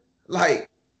gun, like,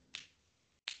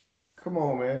 come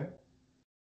on, man.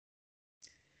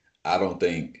 I don't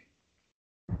think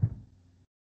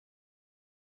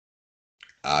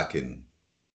I can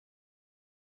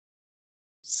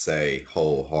say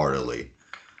wholeheartedly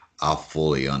I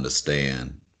fully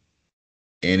understand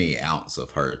any ounce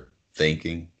of her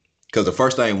thinking. Because the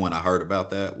first thing when I heard about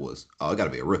that was, oh, it got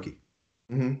to be a rookie.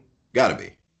 Mm-hmm. Got to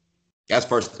be. That's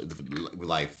first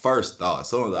thought. As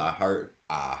soon as I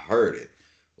heard it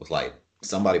was like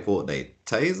somebody pulled their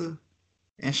taser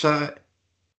and shot.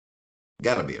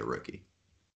 Got to be a rookie.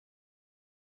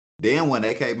 Then when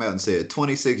they came out and said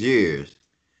 26 years,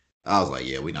 I was like,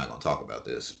 yeah, we're not gonna talk about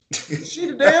this. She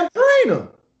the damn trainer.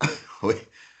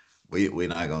 We're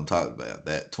not gonna talk about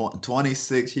that.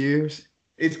 26 years.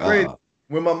 It's crazy.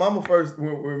 When my mama first,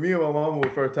 when me and my mama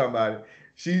were first talking about it,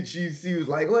 she was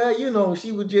like, well, you know,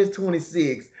 she was just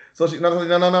 26. So she no,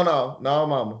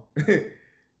 mama.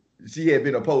 She had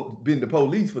been the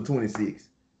police for 26.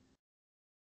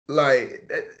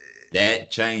 Like that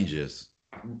changes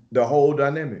the whole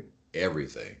dynamic.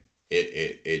 Everything.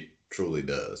 It truly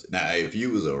does. Now, if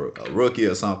you was a rookie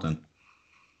or something,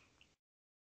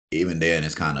 even then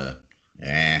it's kind of,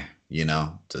 you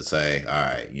know, to say, all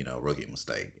right, you know, rookie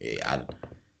mistake.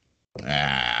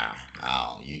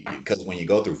 Because when you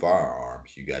go through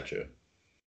firearms, you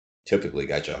typically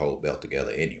got your whole belt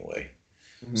together anyway.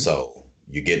 Mm-hmm. So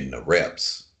you're getting the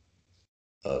reps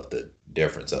of the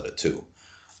difference of the two.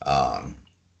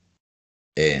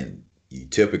 And you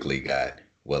typically got,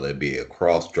 whether it be a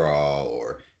cross draw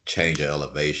or change the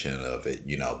elevation of it,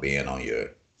 you know, being on your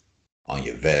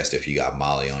vest, if you got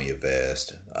Molly on your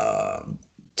vest,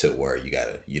 to where you got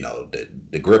to, you know,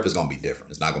 the grip is going to be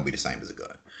different. It's not going to be the same as a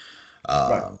gun.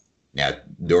 Right. Now,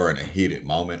 during a heated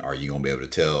moment, are you going to be able to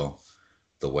tell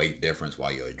the weight difference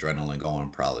while your adrenaline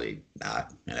going? Probably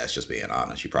not. And that's just being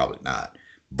honest. You probably not.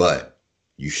 But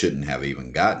you shouldn't have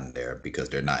even gotten there because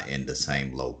they're not in the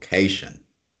same location.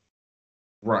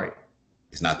 Right.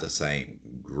 It's not the same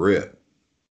grip.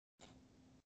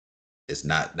 It's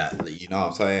not, you know what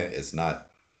I'm saying? It's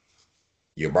not,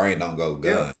 your brain don't go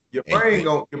gun. Yeah, your brain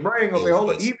gonna say,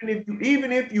 hold on,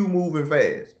 even if you moving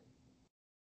fast,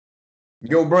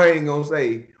 your brain gonna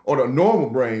say, or the normal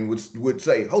brain would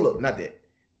say, hold up, not that.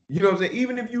 You know what I'm saying?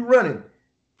 Even if you running,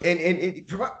 and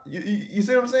you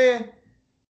see what I'm saying?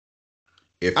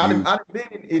 I've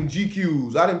been in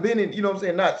GQs. I've been in, you know what I'm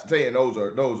saying? Not saying those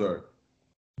are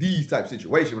these type of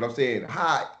situations, but I'm saying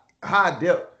high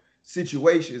depth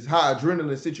situations, high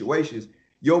adrenaline situations,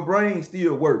 your brain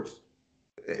still works.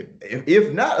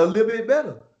 If not, a little bit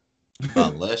better.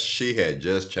 Unless she had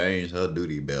just changed her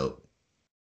duty belt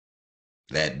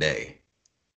that day.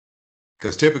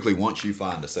 Because typically once you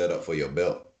find the setup for your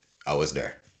belt, it's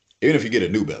there. Even if you get a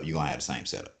new belt, you're going to have the same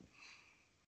setup.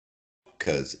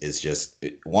 Because it's just,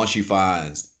 once you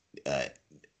find an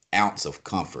ounce of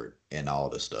comfort in all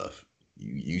the stuff,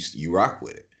 you rock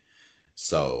with it.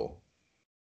 So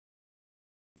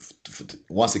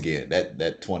once again,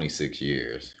 that 26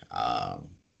 years.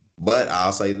 But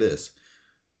I'll say this,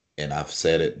 and I've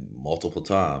said it multiple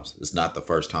times, it's not the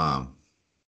first time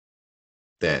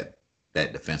that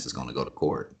defense is going to go to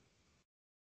court.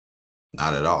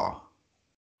 Not at all.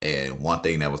 And one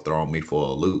thing that was throwing me for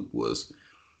a loop was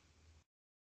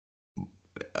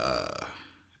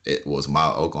it was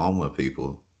my Oklahoma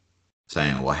people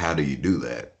saying, well, how do you do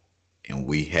that? And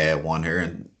we had one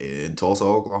here in Tulsa,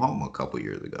 Oklahoma a couple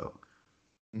years ago.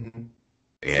 Mm-hmm.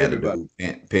 They had a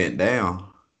dude pinned down,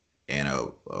 and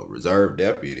a reserve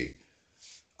deputy,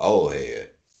 old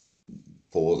head,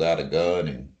 pulls out a gun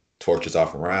and torches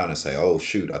off around and say, oh,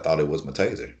 shoot, I thought it was my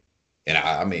taser. And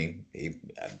I mean, he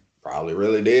probably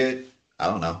really did. I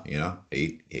don't know. You know,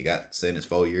 he got sentenced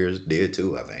 4 years, did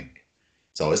too, I think.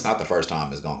 So it's not the first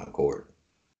time it's gone to court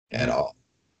at all.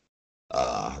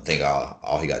 I think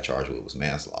all he got charged with was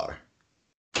manslaughter.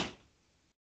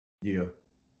 Yeah.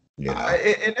 Yeah.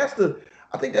 And I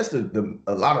think that's a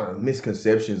lot of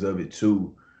misconceptions of it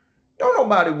too. Don't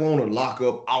nobody want to lock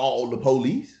up all the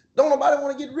police. Don't nobody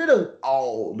want to get rid of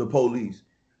all the police.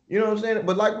 You know what I'm saying?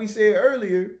 But like we said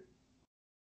earlier,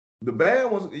 the bad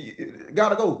ones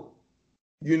gotta go.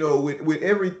 You know, with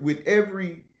every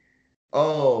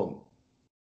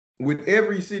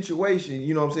situation,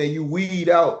 you know what I'm saying, you weed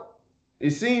out.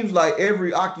 It seems like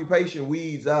every occupation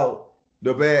weeds out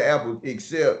the bad apples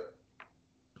except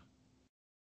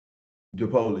The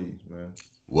police, man.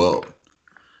 Well,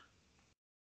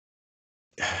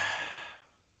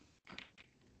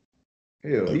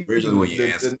 Hell, originally when you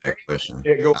answered the that question,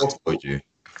 name go I before.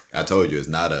 told you it's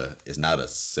not a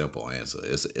simple answer.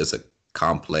 It's a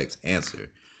complex answer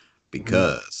Mhm.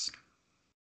 because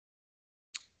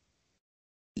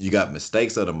you got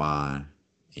mistakes of the mind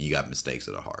and you got mistakes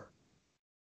of the heart.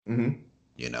 Mhm.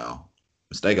 You know,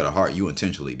 mistake of the heart, you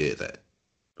intentionally did that.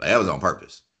 Like, that was on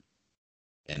purpose,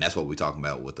 and that's what we're talking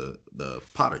about with the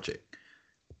Potter chick.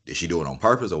 Did she do it on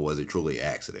purpose or was it truly an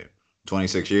accident?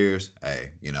 26 years,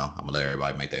 hey, I'm gonna let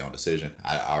everybody make their own decision.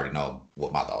 I already know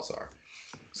what my thoughts are.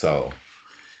 So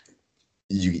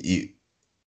you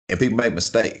and people make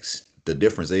mistakes. The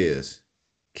difference is,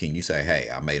 can you say,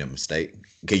 "Hey, I made a mistake"?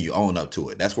 Can you own up to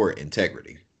it? That's where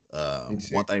integrity.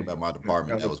 One thing about my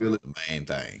department, that was one Accountability of the main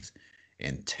things.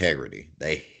 Integrity.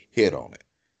 They hit on it,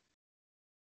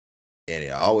 and it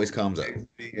always comes up.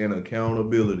 and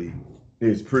accountability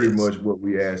is pretty Yes. much what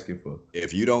we asking for.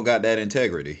 If you don't got that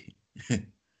integrity,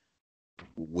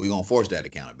 we're gonna force that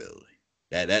accountability.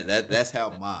 That's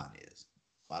how mine is.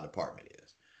 My department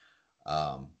is.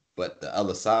 But the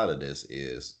other side of this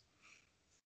is,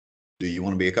 do you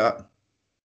want to be a cop?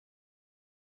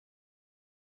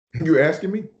 You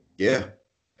asking me? Yeah.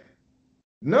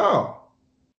 No.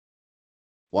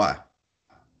 Why?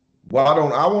 Why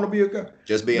don't I want to be a cop?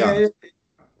 Just be Man, honest.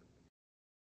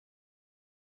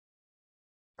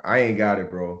 I ain't got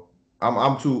it, bro.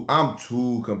 I'm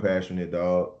too compassionate,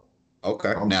 dog.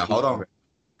 Okay. I'm Now too hold on. compassionate.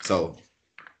 So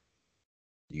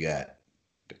you got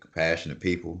the compassionate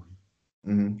people.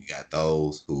 Mm-hmm. You got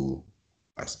those who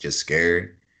are just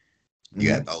scared. You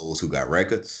got Mm-hmm. those who got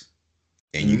records,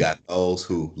 and you Mm-hmm. got those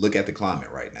who look at the climate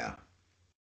right now.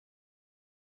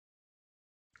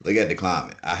 Look at the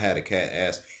climate. I had a cat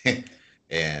ask me,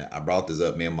 and I brought this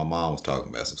up. Me and my mom was talking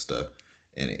about some stuff,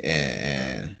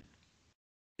 and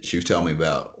she was telling me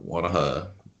about one of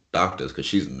her doctors because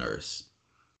she's a nurse,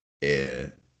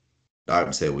 and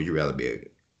doctor said, "Would you rather be a?"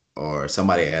 Or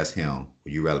somebody asked him,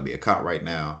 "Would you rather be a cop right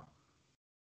now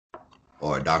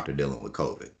or a doctor dealing with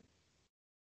COVID?"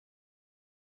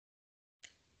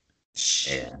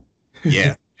 And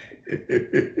yeah,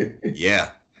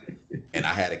 yeah. And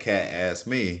I had a cat ask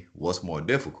me, "What's more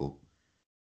difficult,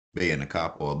 being a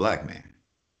cop or a black man?"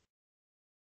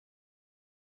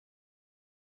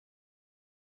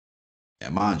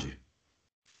 And mind you,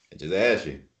 I just asked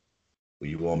you, "Will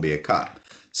you want to be a cop?"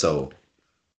 So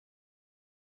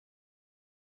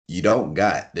you don't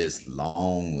got this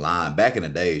long line. Back in the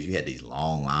days, you had these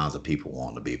long lines of people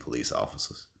wanting to be police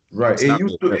officers. Right. It's It not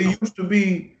used really to there no it more. used to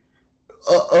be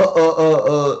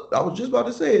I was just about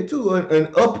to say it too,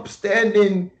 an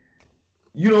upstanding,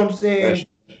 you know what I'm saying,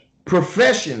 Profession.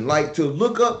 profession, like to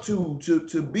look up to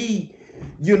be,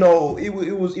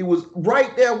 it was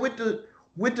right there with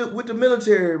the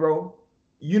military, bro.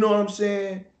 You know what I'm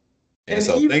saying? And And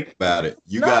so even think about it.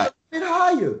 You not a got bit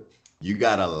higher. you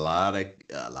got a lot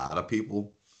of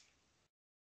people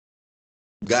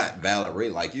got valid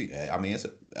reason like you. I mean, it's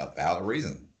a valid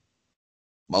reason,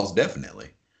 most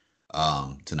definitely,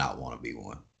 to not want to be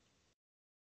one.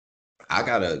 I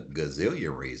got a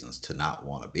gazillion reasons to not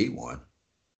want to be one,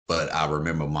 but I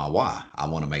remember my why. I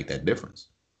want to make that difference.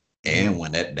 And Mhm.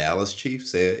 when that Dallas chief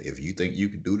said, "If you think you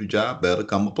can do the job, better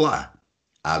come apply,"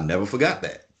 I've never forgot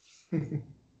that,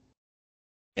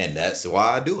 and that's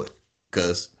why I do it.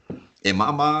 Because in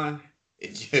my mind,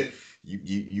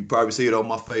 you probably see it on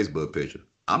my Facebook picture.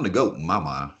 I'm the goat in my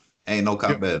mind. Ain't no Yeah.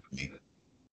 cop better than me.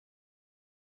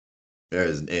 There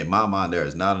is in my mind there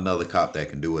is not another cop that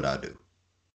can do what I do,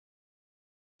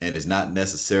 and it's not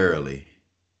necessarily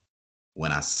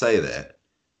when I say that.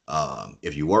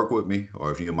 If you work with me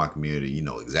or if you're in my community, you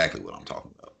know exactly what I'm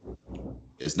talking about.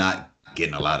 It's not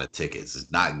getting a lot of tickets.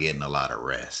 It's not getting a lot of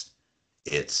rest.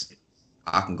 It's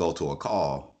I can go to a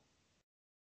call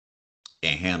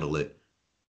and handle it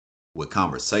with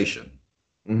conversation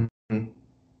Mhm.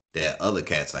 that other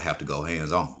cats I have to go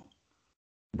hands on,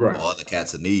 Right. or other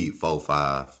cats that need 4,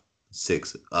 5,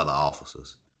 6 other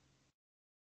officers.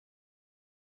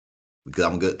 Because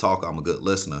I'm a good talker, I'm a good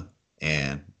listener,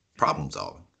 and problem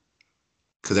solving.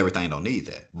 Because everything don't need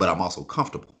that, but I'm also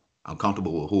comfortable. I'm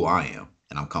comfortable with who I am,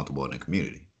 and I'm comfortable in the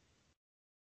community.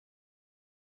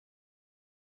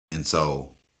 And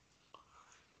so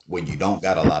when you don't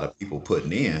got a lot of people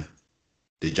putting in,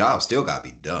 the job still got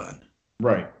to be done.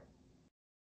 Right.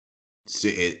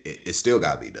 It still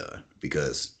got to be done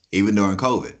because even during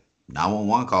COVID,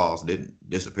 911 calls didn't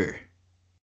disappear.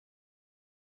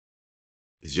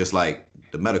 It's just like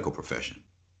the medical profession.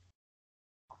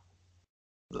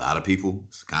 A lot of people,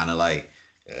 it's kind of like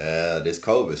This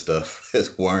COVID stuff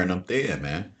is wearing them thin,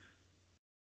 man.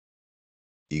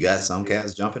 You got some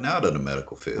cats jumping out of the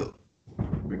medical field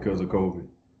because of COVID.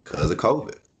 because of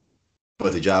COVID,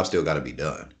 but the job still got to be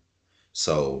done.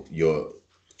 So your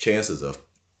chances of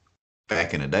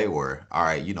back in the day were, all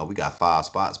right, we got 5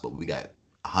 spots, but we got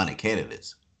 100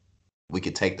 candidates. We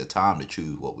could take the time to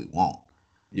choose what we want.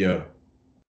 Yeah.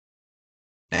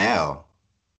 Now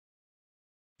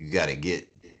you got to get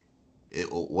it,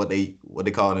 what they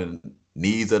call it,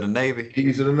 needs of the Navy.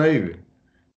 Keys of the Navy.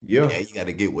 Yeah. Yeah, you got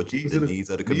to get what Needs the of the- needs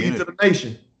of the Needs community. of the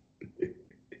nation.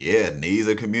 Yeah, needs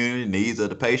of the community, needs of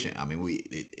the patient. I mean,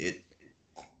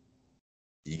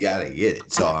 you gotta get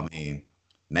it. So I mean,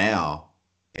 now,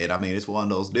 and I mean, it's one of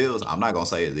those deals. I'm not gonna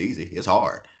say it's easy. It's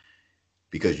hard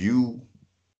because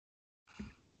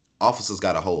officers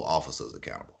got to hold officers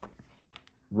accountable.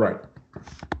 Right.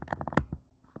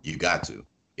 You got to.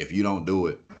 If you don't do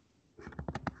it,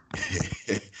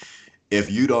 if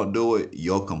you don't do it,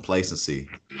 your complacency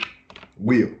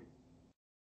Will.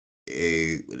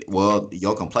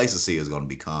 your complacency is going to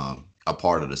become a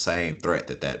part of the same threat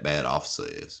that bad officer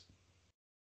is.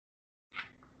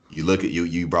 You look at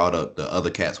you brought up the other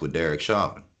cats with Derek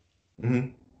Chauvin.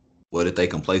 Mm-hmm. What did they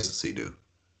complacency do?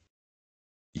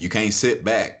 You can't sit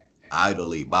back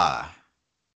idly by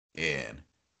and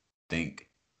think,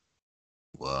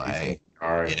 well, hey,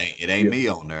 All right. it ain't me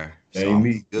on there. It ain't I'm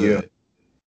me, good.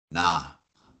 Nah,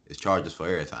 it's charges for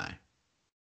everything.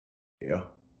 Yeah.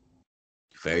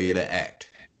 Failure to act.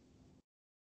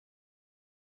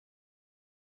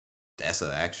 That's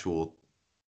an actual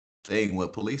thing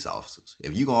with police officers.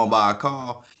 If you going by a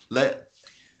call, let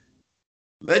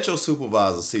your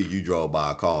supervisor see you drove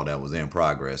by a call that was in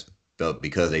progress, but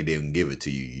because they didn't give it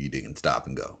to you, you didn't stop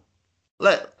and go.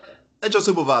 Let your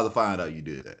supervisor find out you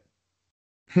did that.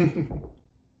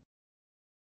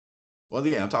 Well,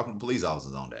 yeah, I'm talking to police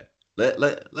officers on that.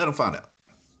 Let them find out.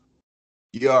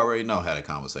 You already know how the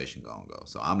conversation gonna go,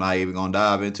 so I'm not even gonna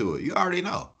dive into it. You already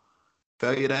know.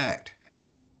 Failure to act.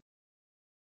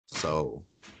 So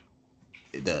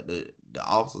the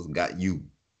officers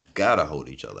gotta hold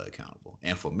each other accountable.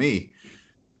 And for me,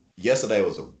 yesterday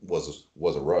was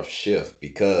a rough shift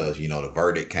because the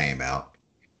verdict came out,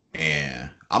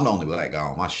 and I'm the only black guy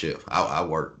on my shift. I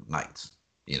work nights.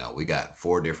 We got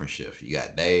 4 different shifts. You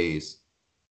got days,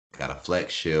 got a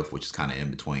flex shift, which is kind of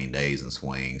in between days and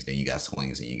swings. Then you got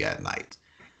swings and you got nights.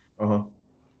 Uh-huh.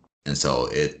 And so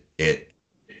the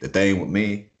thing with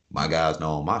me, my guys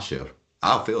know on my shift,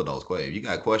 I'll field those questions. If you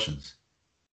got questions,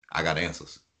 I got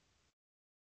answers.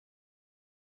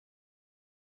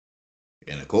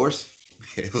 And of course,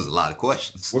 it was a lot of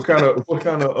questions. What kind of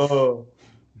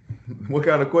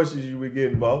questions you be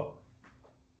getting, Bob?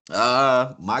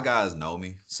 My guys know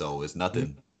me, so it's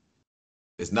nothing.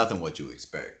 It's nothing what you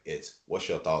expect. It's what's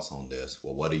your thoughts on this?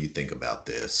 Well, what do you think about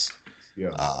this?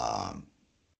 Yeah.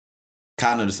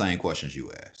 Kind of the same questions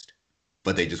you asked,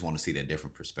 but they just want to see that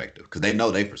different perspective because they know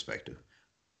their perspective.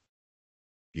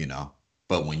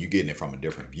 But when you're getting it from a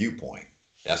different viewpoint,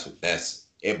 that's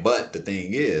it. But the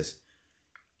thing is,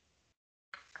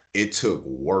 it took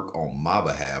work on my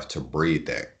behalf to breed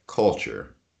that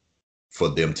culture for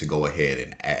them to go ahead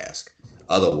and ask.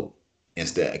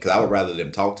 Instead, because I would rather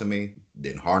them talk to me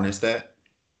than harness that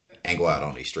and go out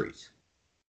on these streets.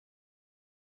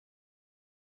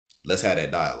 Let's have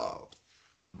that dialogue.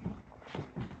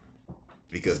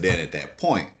 Because then at that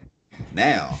point,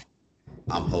 now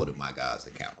I'm holding my guys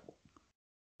accountable.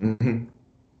 Mm-hmm.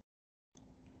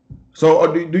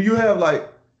 So do you have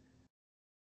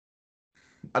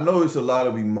I know it's a lot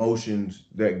of emotions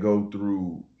that go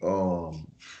through,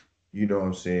 you know what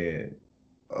I'm saying?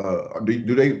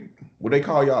 What they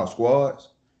call y'all squads?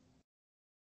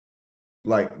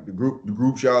 Like the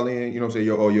groups y'all in, you know what I'm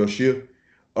saying, your shift.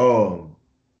 I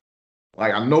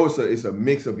know it's a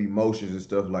mix of emotions and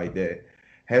stuff like that.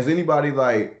 Has anybody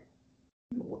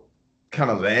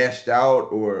kind of lashed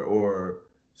out or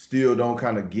still don't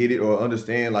kind of get it or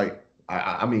understand?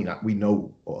 I mean, we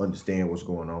know or understand what's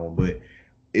going on, but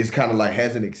it's kind of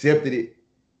hasn't accepted it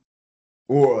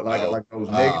or like those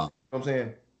negative. You know what I'm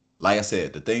saying? Like I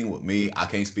said, the thing with me, I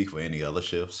can't speak for any other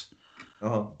shifts,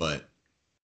 but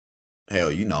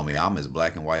hell, you know me, I'm as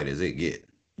black and white as it get.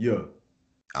 Yeah.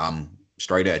 I'm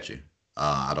straight at you.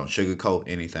 I don't sugarcoat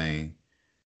anything,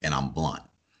 and I'm blunt.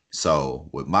 So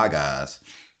with my guys,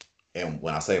 and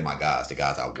when I say my guys, the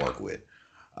guys I work with,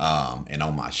 and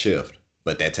on my shift,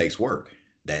 but that takes work.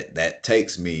 That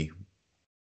takes me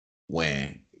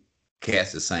when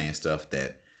Cass is saying stuff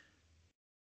that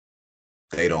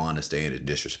they don't understand is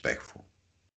disrespectful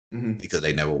because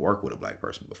they never worked with a black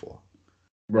person before.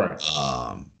 Right.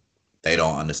 They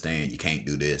don't understand you can't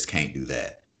do this, can't do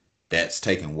that. That's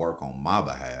taking work on my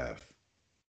behalf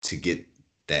to get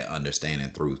that understanding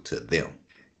through to them.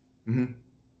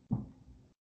 Mm-hmm.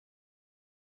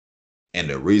 And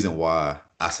the reason why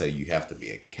I say you have to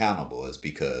be accountable is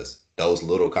because those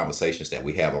little conversations that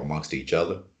we have amongst each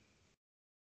other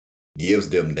gives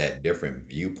them that different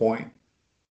viewpoint.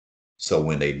 So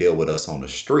when they deal with us on the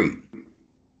street,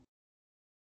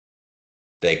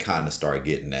 they kind of start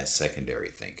getting that secondary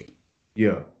thinking.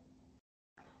 Yeah.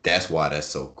 That's why that's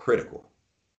so critical.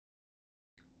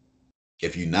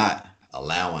 If you're not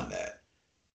allowing that,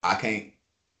 I could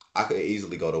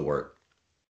easily go to work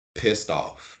pissed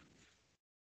off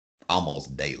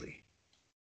almost daily.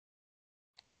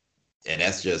 And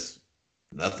that's just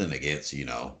nothing against,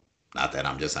 not that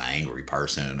I'm just an angry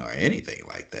person or anything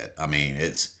like that. I mean,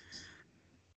 it's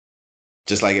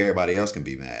just like everybody else can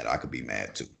be mad. I could be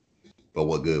mad too. But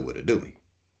what good would it do me?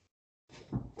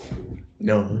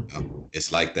 No.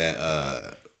 It's like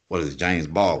that, what is it, James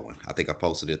Baldwin? I think I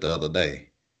posted it the other day.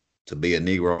 To be a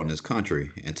Negro in this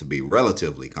country and to be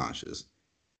relatively conscious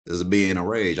is to be in a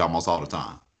rage almost all the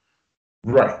time.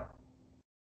 Right.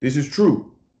 This is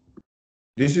true.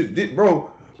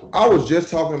 Bro, I was just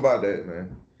talking about that,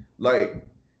 man. Like,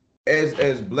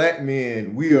 as black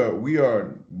men, we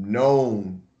are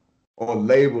known or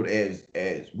labeled as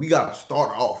we gotta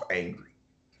start off angry.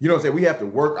 You know what I'm saying? We have to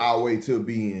work our way to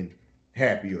being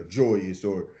happy or joyous,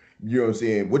 or you know what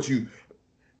I'm saying?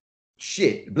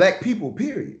 Black people,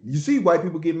 period. You see white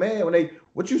people get mad when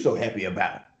what you so happy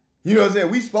about? You know what I'm saying?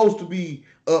 We supposed to be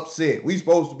upset. We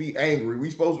supposed to be angry.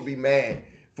 We supposed to be mad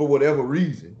for whatever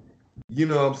reason. You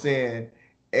know what I'm saying?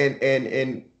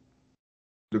 And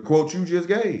the quote you just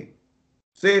gave.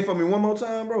 Say it for me one more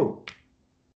time, bro.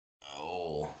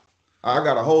 Oh. I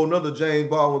got a whole nother James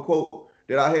Baldwin quote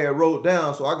that I had wrote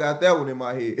down, so I got that one in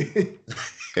my head.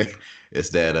 It's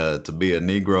that to be a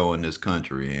Negro in this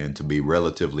country and to be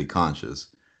relatively conscious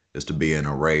is to be in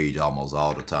a rage almost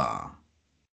all the time.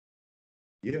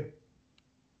 Yeah.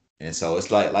 And so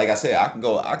it's like I said, I can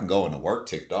go into work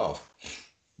ticked off,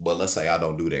 but let's say I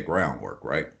don't do that groundwork,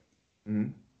 right?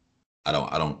 Mm-hmm. I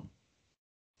don't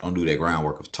do that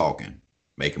groundwork of talking,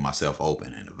 making myself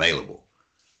open and available.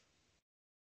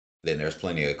 Then there's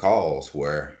plenty of calls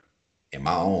where in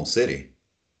my own city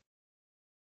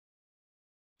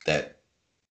that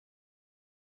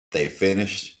they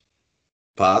finished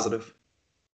positive,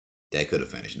 they could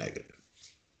have finished negative.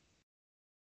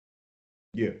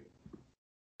 Yeah.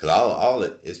 Because all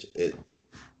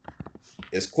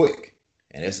it's quick,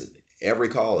 and every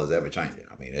call is ever changing.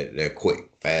 I mean, they're quick,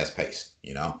 fast paced,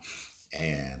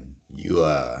 and you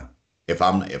if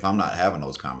I'm not having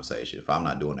those conversations, if I'm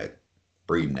not doing that,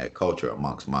 breeding that culture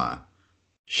amongst my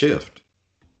shift,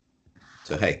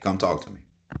 so hey, come talk to me.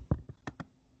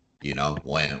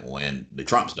 When the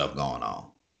Trump stuff going on,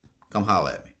 come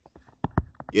holler at me.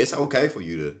 It's okay for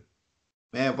you to,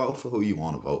 man, vote for who you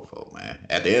want to vote for, man.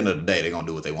 At the end of the day, they're gonna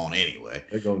do what they want anyway.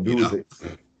 They're gonna do it.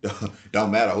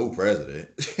 Don't matter who president.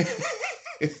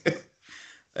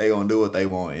 They gonna do what they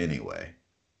want anyway.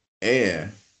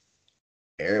 And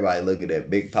everybody looking at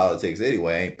big politics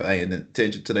anyway ain't paying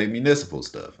attention to their municipal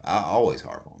stuff. I always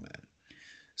harp on that.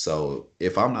 So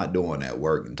if I'm not doing that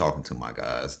work and talking to my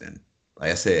guys, then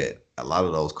like I said, a lot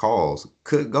of those calls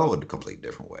could go in a complete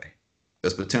different way.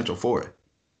 There's potential for it.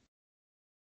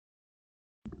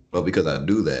 But because I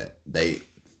do that,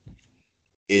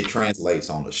 it translates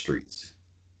on the streets.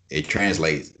 It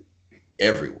translates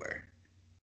everywhere.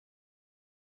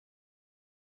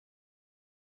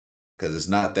 Because it's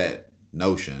not that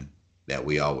notion that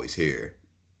we always hear,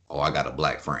 oh, I got a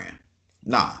black friend.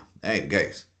 Nah, that ain't the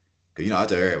case. Because, I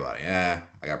tell everybody, I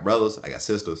got brothers, I got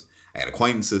sisters, I got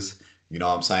acquaintances. You know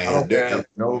what I'm saying? I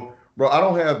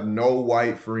don't have no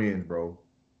white friends, bro.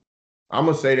 I'm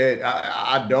gonna say that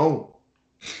I don't.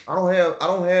 I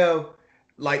don't have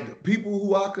like people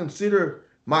who I consider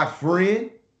my friend.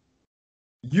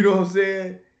 You know what I'm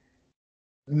saying?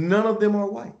 None of them are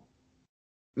white.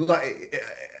 Like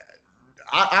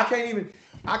I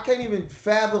can't even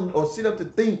fathom or sit up to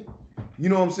think. You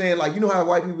know what I'm saying? Like, you know how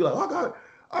white people be like,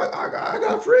 I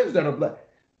got friends that are black.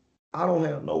 I don't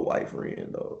have no white friend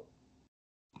though.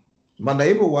 My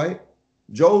neighbor white.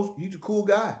 Joe, he's a cool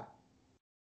guy.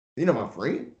 You know my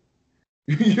friend.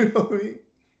 You know what I mean?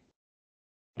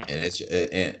 And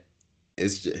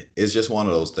it's just one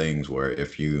of those things where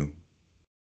if you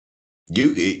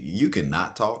can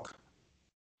not talk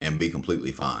and be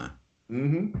completely fine.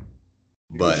 Mm-hmm.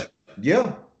 But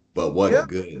yeah. But what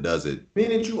good does it?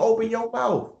 Meaning you open your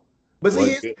mouth. But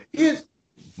see,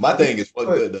 my thing is, what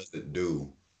good does it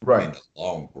do right in the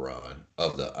long run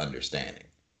of the understanding?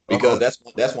 Because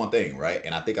that's one thing, right?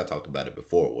 And I think I talked about it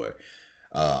before where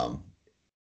um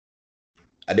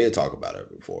I did talk about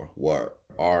it before, where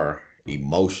our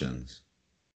emotions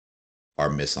are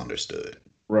misunderstood.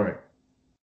 Right.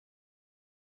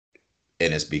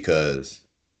 And it's because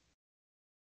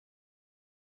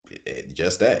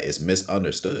just that it's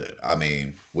misunderstood. I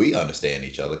mean, we understand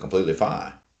each other completely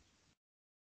fine,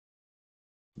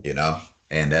 you know,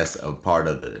 and that's a part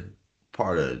of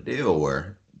the deal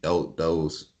where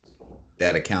those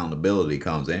that accountability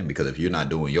comes in because if you're not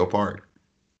doing your part,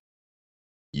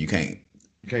 you can't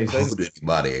You can't say hold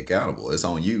anybody accountable. It's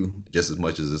on you just as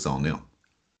much as it's on them.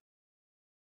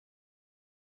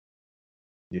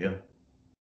 Yeah.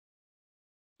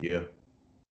 Yeah.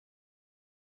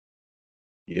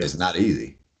 Yeah. It's not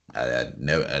easy. I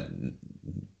never,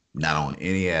 not on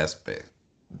any aspect,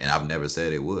 and I've never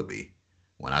said it would be.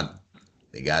 When I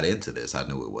got into this, I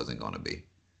knew it wasn't going to be.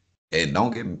 And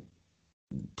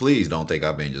please don't think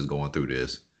I've been just going through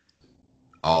this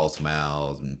all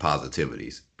smiles and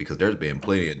positivities because there's been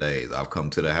plenty of days I've come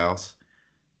to the house,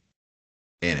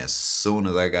 and as soon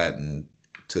as I got into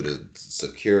the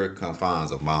secure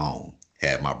confines of my home,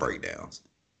 had my breakdowns.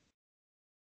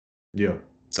 Yeah.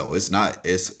 So it's not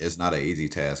an easy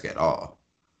task at all.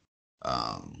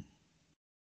 How's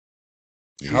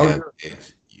your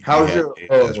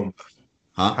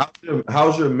huh?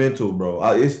 how's your mental, bro?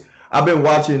 I've been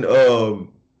watching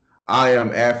I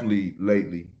Am Athlete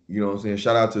lately. You know what I'm saying?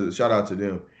 Shout out to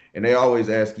them. And they always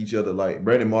ask each other, like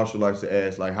Brandon Marshall likes to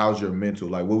ask, like, how's your mental?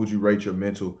 Like, what would you rate your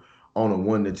mental on a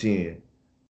 1 to 10?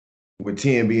 With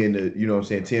 10 being the, you know what I'm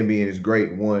saying, 10 being is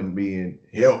great, 1 being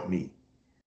help me.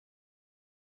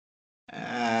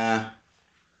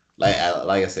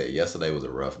 Like I said, yesterday was a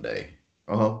rough day.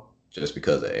 Just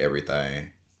because of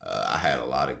everything. I had a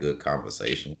lot of good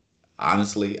conversation.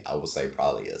 Honestly, I would say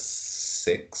probably a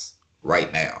 6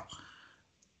 right now.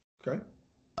 Okay.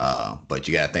 But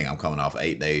you got to think I'm coming off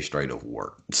 8 days straight of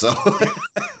work, so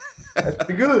that's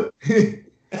pretty good.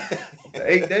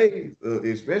 8 days,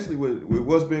 especially with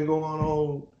what's been going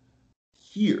on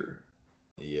here.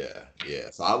 Yeah.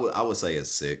 So I would say a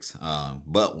 6.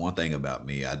 But one thing about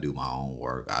me, I do my own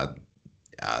work.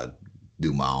 I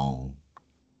do my own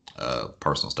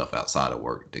personal stuff outside of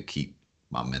work to keep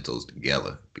my mentals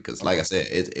together because, like I said,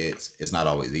 it's not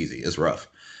always easy. It's rough.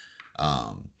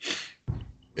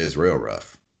 It's real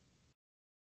rough.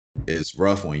 It's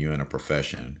rough when you're in a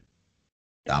profession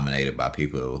dominated by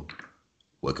people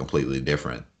with completely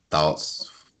different thoughts,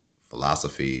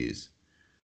 philosophies,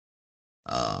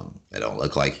 that don't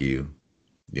look like you.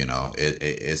 You know,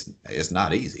 it's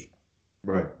not easy,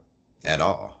 right, at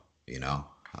all. You know,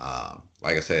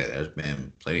 like I said, there's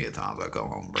been plenty of times I go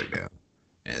home and break down,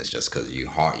 and it's just because you're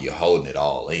holding it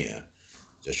all in,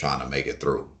 just trying to make it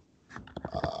through.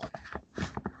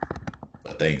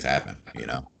 But things happen, you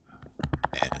know,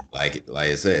 and like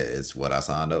I said, it's what I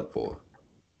signed up for.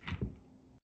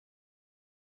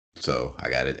 So I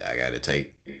got to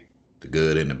take the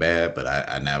good and the bad, but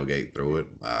I navigate through it.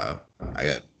 I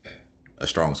got a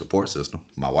strong support system.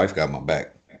 My wife got my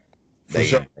back day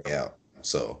in, day out.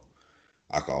 So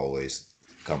I can always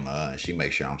come to her and she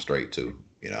makes sure I'm straight too,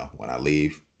 you know, when I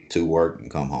leave to work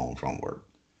and come home from work.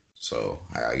 So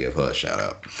I gotta give her a shout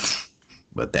out.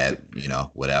 But that, you know,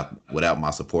 without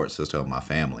my support system, my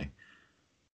family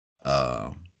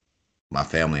and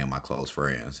my close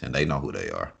friends, and they know who they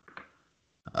are.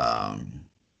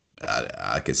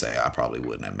 I could say I probably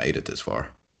wouldn't have made it this far.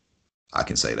 I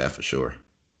can say that for sure.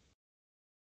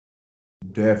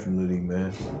 Definitely,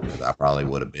 man. I probably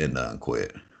would have been done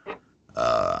quit.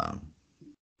 And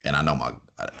I know my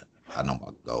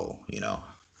goal, you know.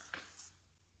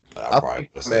 But I probably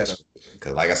because,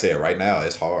 like I said, right now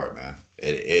it's hard, man.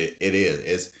 It is.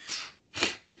 It's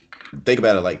think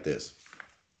about it like this.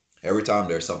 Every time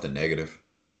there's something negative,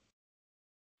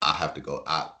 I have to go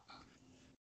out.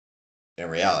 In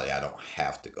reality, I don't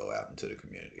have to go out into the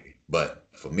community. But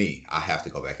for me, I have to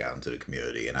go back out into the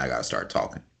community and I got to start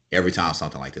talking. Every time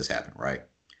something like this happened, right?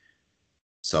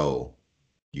 So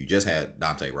you just had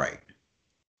Dante Wright.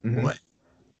 Mm-hmm. What?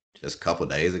 Just a couple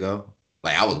days ago?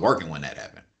 Like I was working when that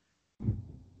happened.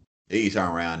 Then you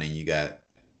turn around and you got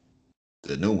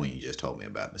the new one you just told me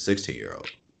about, the 16-year-old.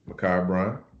 Makai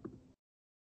Bryant.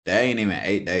 That ain't even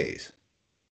 8 days.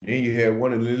 And you had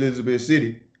one in Elizabeth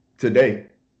City today.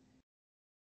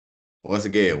 Once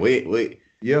again, we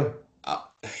yeah.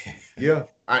 Yeah.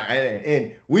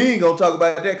 And we ain't gonna talk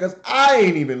about that because I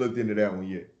ain't even looked into that one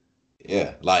yet.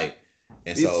 Yeah, like,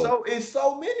 and it's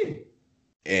so many.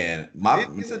 And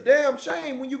it's a damn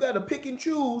shame when you got to pick and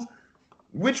choose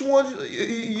which ones,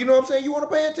 you know what I'm saying, you want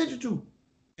to pay attention to.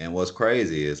 And what's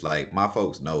crazy is like my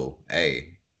folks know,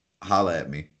 hey, holla at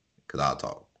me because I'll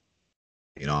talk.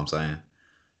 You know what I'm saying?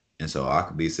 And so I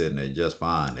could be sitting there just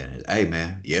fine. And hey,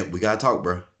 man, yep, we gotta talk,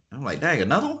 bro. I'm like, dang,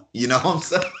 another one? You know what I'm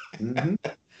saying? Mm-hmm.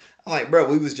 I'm like, bro,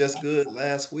 we was just good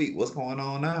last week. What's going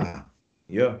on now?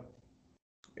 Yeah.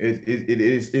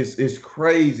 It's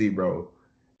crazy, bro.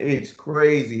 It's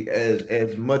crazy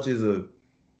as much as a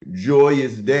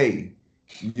joyous day,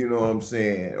 you know what I'm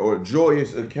saying, or a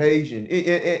joyous occasion.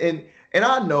 And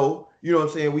I know, you know what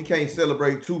I'm saying, we can't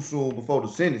celebrate too soon before the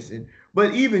sentencing,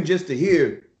 but even just to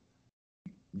hear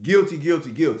guilty,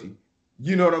 guilty, guilty,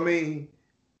 you know what I mean?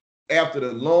 After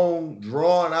the long,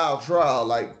 drawn out trial,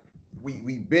 like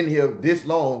we've been here this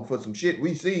long for some shit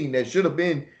we seen that should have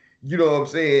been, you know what I'm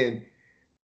saying,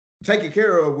 taken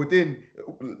care of within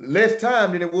less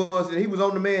time than it was that he was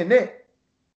on the man neck.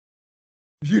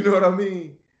 You know what I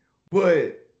mean?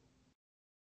 But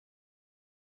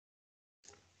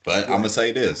But I'm gonna say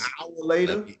an this. hour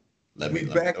later, Let we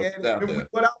me back throw at this it. out Remember we there.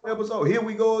 put out the episode. Here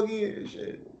we go again.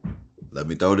 Shit. Let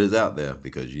me throw this out there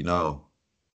because you know,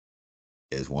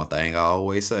 it's one thing I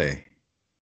always say.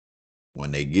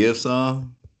 When they give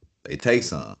some, they take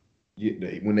some.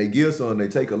 Yeah, when they give some, they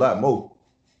take a lot more.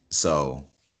 So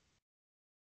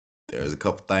there's a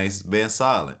couple things that's been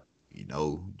silent. You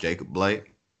know, Jacob Blake.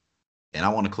 And I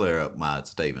want to clear up my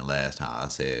statement last time. I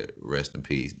said rest in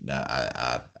peace. Now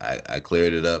I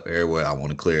cleared it up everywhere. I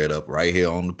want to clear it up right here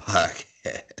on the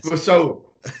podcast. For sure.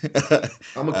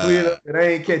 I'm gonna clear it up and I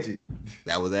ain't catch it.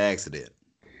 That was an accident.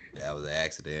 That was an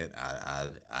accident.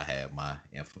 I had my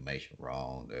information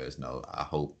wrong. There's no. I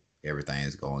hope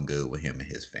everything's going good with him and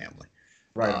his family.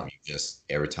 Right. Just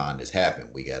every time this happened,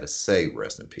 we got to say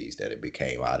rest in peace. That it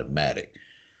became automatic.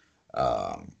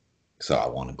 So I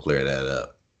want to clear that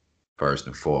up first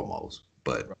and foremost.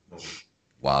 But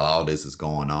while all this is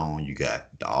going on, you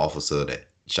got the officer that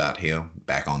shot him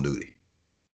back on duty.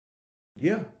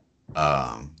 Yeah.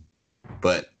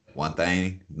 But one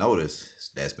thing,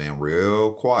 notice that's been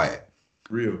real quiet.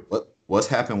 Real. What's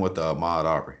happened with Ahmaud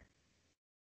Arbery?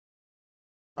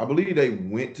 I believe they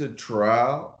went to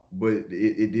trial, but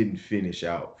it didn't finish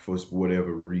out for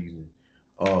whatever reason.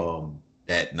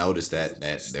 That notice that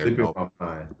there's Slipping my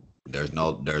mind. there's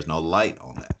no light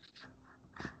on that.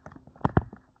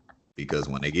 Because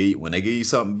when they give you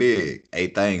something big,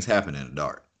 8 things happen in the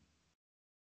dark.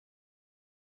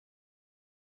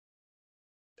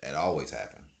 That always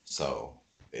happens. So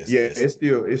it's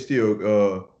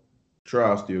still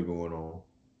trial still going on.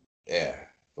 yeah.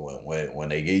 When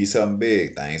they give you something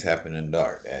big, things happen in the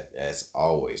dark. That's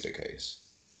always the case.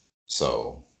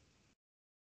 So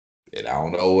and I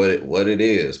don't know what it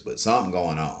is, but something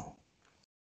going on.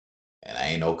 And I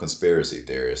ain't no conspiracy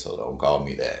theorist, so don't call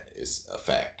me that. It's a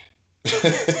fact.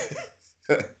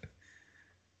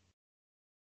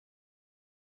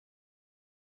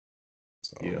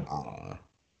 So, Yeah. I don't know.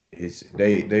 It's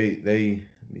they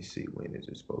let me see, when is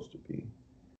it supposed to be?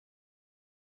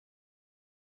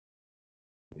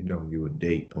 It don't give a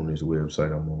date on this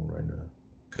website I'm on right now.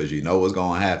 Cause you know what's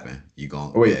gonna happen. You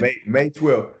gonna May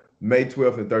 12th, May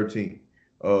 12th and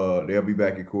 13th. They'll be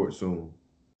back in court soon.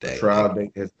 The trial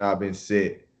date has not been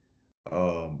set.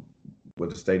 But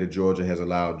the state of Georgia has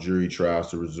allowed jury trials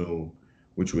to resume,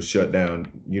 which was shut down.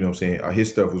 You know what I'm saying? His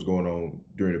stuff was going on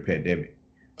during the pandemic.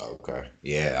 Okay.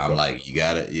 Yeah, I'm like, you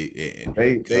gotta.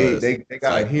 They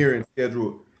got a hearing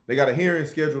scheduled. They got a hearing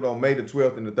scheduled on May the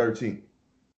 12th and the 13th.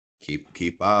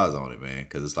 Keep eyes on it, man,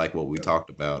 because it's like what we talked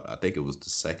about. I think it was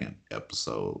the second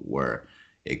episode where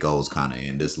it goes kind of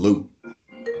in this loop.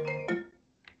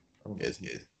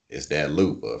 It's that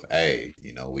loop of, hey,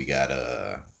 you know, we got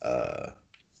a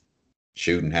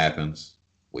shooting happens,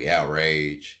 we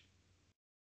outrage,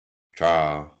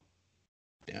 trial,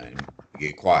 then we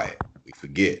get quiet, we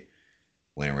forget.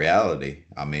 When in reality,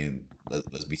 I mean,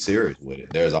 let's be serious with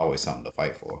it. There's always something to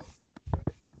fight for.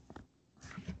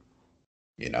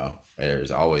 You know, there's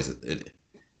always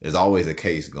a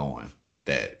case going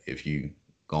that if you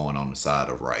going on the side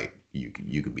of right, you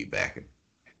could be backing.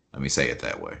 Let me say it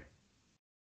that way.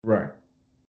 Right.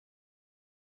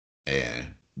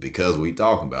 And because we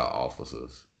talking about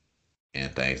officers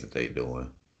and things that they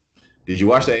doing, did you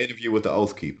watch that interview with the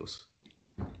Oath Keepers?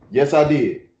 Yes, I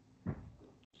did.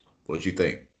 What you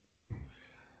think?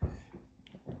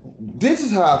 This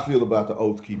is how I feel about the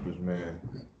Oath Keepers, man.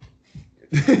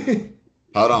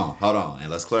 Hold on, and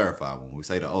let's clarify. When we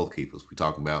say the Oath Keepers, we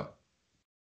talking about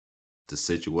the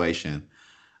situation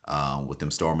with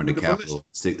them storming the Capitol.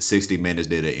 60 Minutes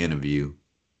did an interview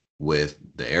with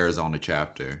the Arizona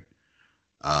chapter.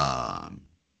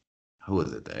 Who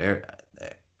is it?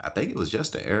 I think it was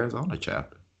just the Arizona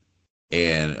chapter.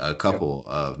 and a couple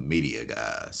of media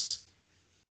guys.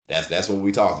 That's what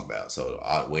we talking about.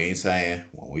 So we ain't saying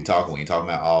we ain't talking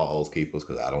about all Oath Keepers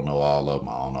because I don't know all of them.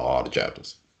 I don't know all the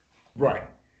chapters. Right.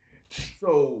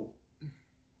 So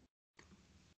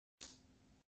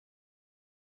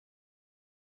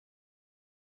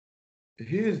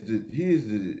here's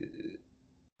the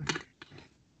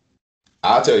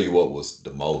I'll tell you what was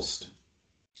the most.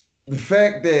 The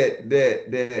fact that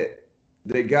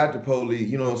they got the police,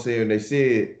 you know what I'm saying? They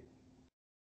said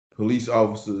police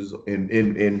officers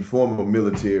in former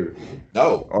military.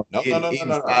 No.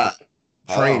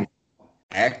 Training.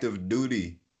 Active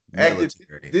duty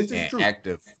military. This is true.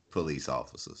 Active police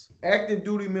officers. Active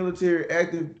duty military,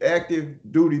 active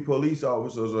duty police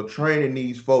officers are training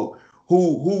these folk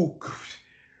who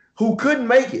couldn't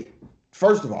make it.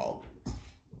 First of all,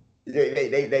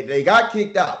 they got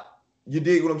kicked out. You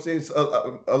dig what I'm saying?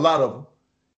 A lot of them.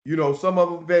 You know, some of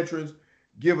them veterans,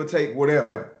 give or take,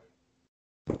 whatever.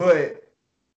 But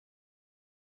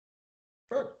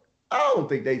I don't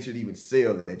think they should even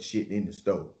sell that shit in the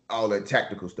store. All that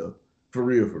tactical stuff. For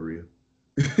real.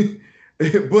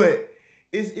 But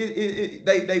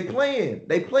they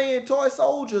playing toy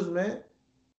soldiers, man.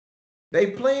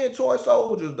 They playing toy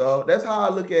soldiers, dog. That's how I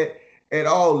look at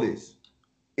all this.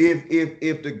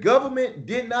 If the government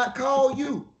did not call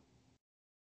you,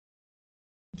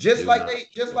 just like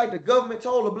the government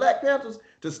told the Black Panthers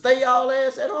to stay y'all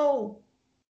ass at home.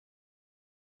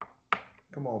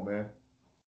 Come on, man.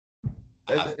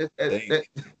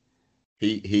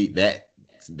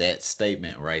 That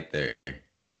statement right there.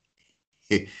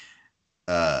 He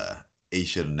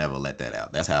should have never let that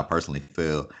out. That's how I personally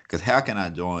feel. Because how can I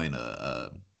join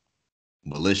a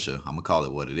militia? I'm gonna call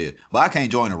it what it is, but I can't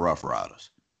join the Rough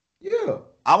Riders. Yeah,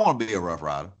 I want to be a Rough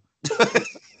Rider.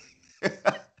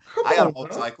 I got a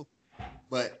motorcycle,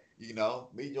 but you know,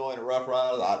 me joining the Rough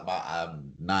Riders,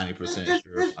 I'm 90%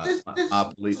 sure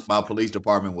my police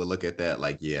department would look at that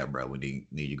like, yeah, bro, we need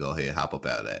you to go ahead, hop up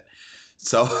out of that.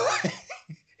 So,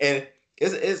 and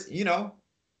it's you know,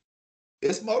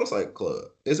 it's a motorcycle club,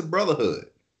 it's a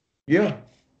brotherhood. Yeah,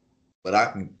 but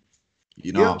I can,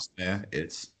 you know, what I'm saying,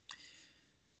 it's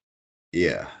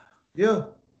yeah.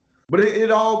 But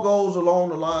it all goes along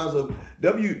the lines of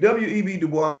W.E.B. Du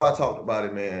Bois. I talked about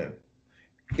it, man.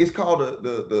 It's called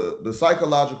the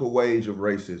psychological wage of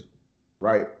racism,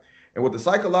 right? And what the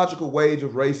psychological wage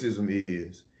of racism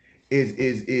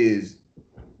is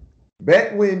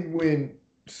back when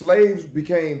slaves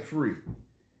became free,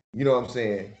 you know what I'm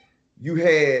saying? You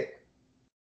had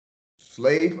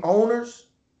slave owners,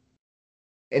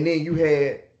 and then you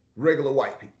had regular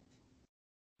white people.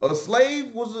 A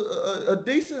slave was a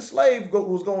decent slave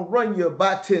was gonna run you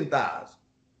about 10,000.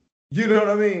 You know what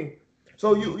I mean?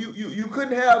 So you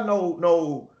couldn't have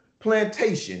no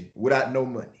plantation without no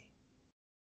money.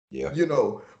 Yeah. You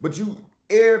know, but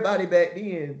everybody back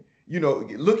then, you know,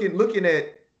 looking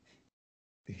at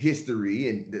history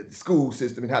and the school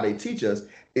system and how they teach us,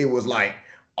 it was like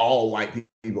all white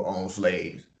people owned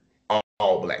slaves,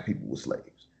 all black people were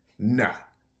slaves. Nah,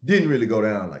 didn't really go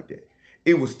down like that.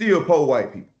 It was still poor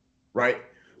white people, right?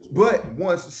 But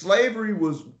once slavery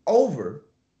was over,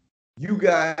 you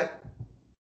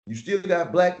still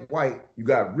got black, white, you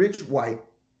got rich white.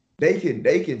 They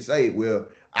can say, well,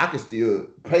 I can still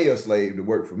pay a slave to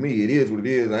work for me. It is what it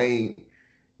is. I ain't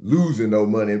losing no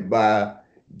money by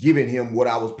giving him what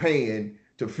I was paying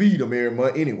to feed him every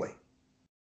month anyway.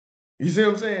 You see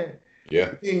what I'm saying?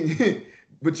 Yeah.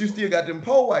 But you still got them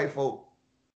poor white folk,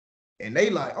 and they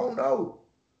like, oh no,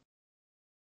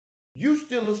 you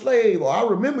still a slave, or I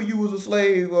remember you was a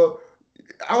slave, or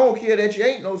I don't care that you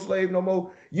ain't no slave no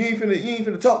more. You ain't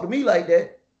finna talk to me like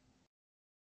that.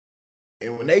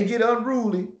 And when they get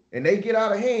unruly and they get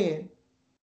out of hand,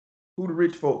 who the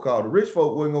rich folk call? The rich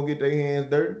folk wasn't gonna get their hands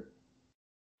dirty.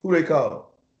 Who they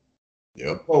call?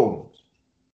 Yep. Homes.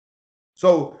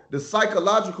 So the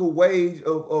psychological wage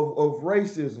of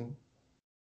racism,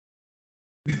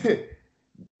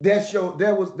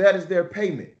 that is their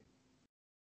payment.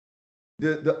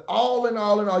 The all in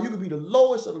all, you could be the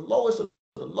lowest of the lowest of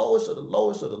the lowest of the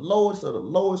lowest of the lowest of the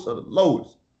lowest of the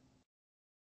lowest,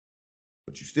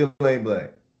 but you still ain't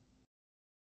black.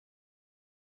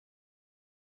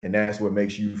 And that's what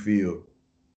makes you feel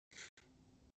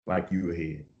like you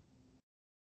ahead.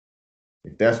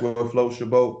 If that's what floats your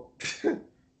boat,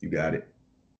 you got it.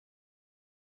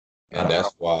 And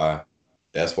that's why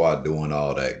doing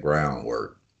all that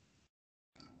groundwork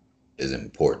is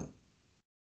important.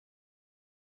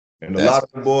 And a lot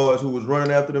of the boys who was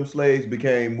running after them slaves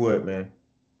became what, man?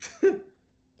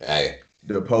 Hey,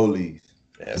 the police.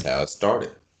 That's how it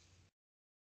started.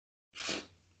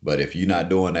 But if you're not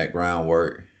doing that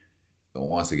groundwork, then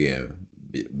once again,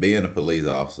 being a police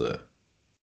officer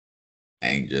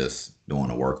ain't just doing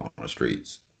the work on the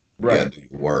streets. You got Right. to do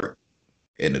the work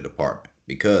in the department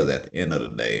because at the end of the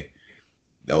day,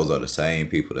 those are the same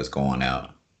people that's going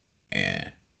out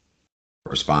and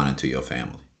responding to your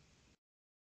family.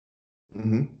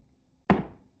 Mm-hmm.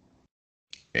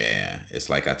 And it's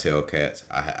like I tell cats,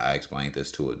 I explained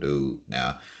this to a dude.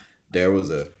 Now, there was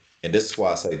and this is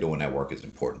why I say doing that work is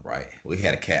important, right? We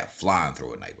had a cat flying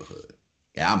through a neighborhood.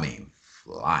 Yeah, I mean,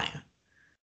 flying.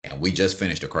 And we just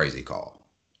finished a crazy call.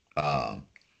 Um,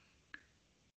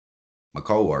 my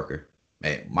coworker,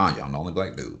 man, mind you, I'm the only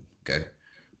black dude, okay?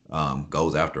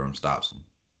 Goes after him, stops him.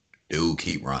 Dude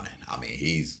keep running. I mean,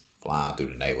 he's flying through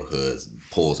the neighborhoods,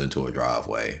 pulls into a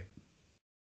driveway,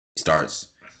 starts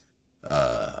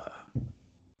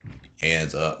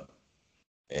hands up.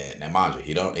 And now mind you,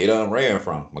 he done ran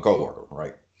from my coworker,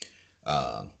 right?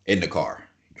 In the car,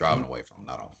 driving away from him,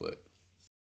 not on foot.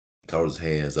 Throws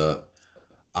his hands up.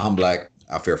 I'm black,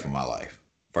 I fear for my life.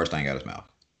 First thing out his mouth.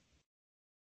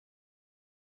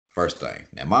 First thing.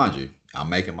 Now mind you, I'm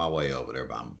making my way over there,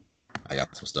 but I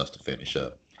got some stuff to finish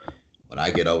up. When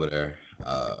I get over there,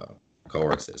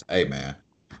 coworker says, "Hey man,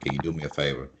 can you do me a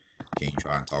favor? Can you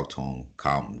try and talk to him,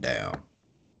 calm him down?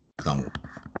 'Cause I'm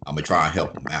gonna try and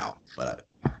help him out, but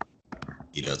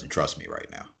he doesn't trust me right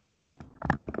now."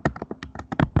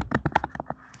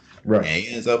 Right. And he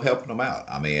ends up helping him out.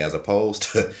 I mean, as opposed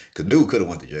to, because dude could have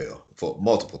went to jail for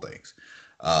multiple things.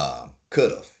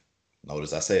 Could have.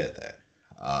 Notice I said that.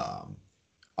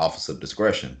 Officer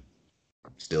discretion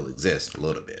still exists a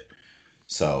little bit.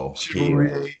 So Sure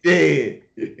did.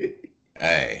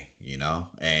 hey,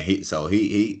 and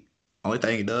he only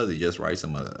thing he does, he just writes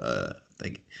him I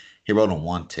think he wrote him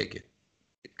one ticket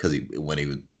because when he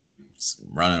was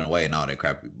running away and all that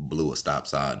crap, he blew a stop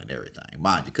sign and everything.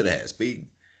 Mind you, could have had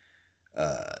speeding.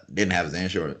 Didn't have his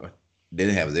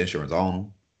insurance on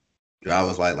him.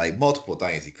 Driver's like multiple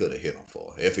things he could have hit him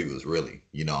for if he was really,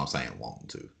 what I'm saying, wanting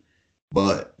to.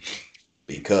 But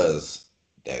because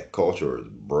that culture is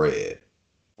bred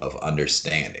of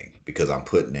understanding, because I'm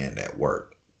putting in that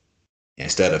work,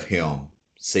 instead of him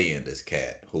seeing this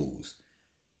cat who's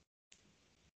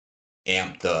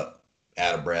amped up,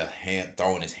 out of breath,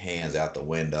 throwing his hands out the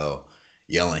window,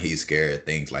 yelling he's scared,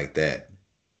 things like that.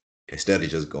 Instead of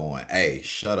just going, "Hey,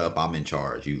 shut up, I'm in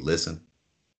charge, you listen."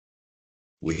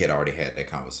 We had already had that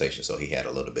conversation, so he had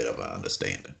a little bit of an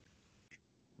understanding.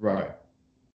 Right.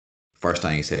 First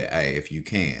thing he said, "Hey, if you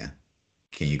can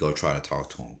you go try to talk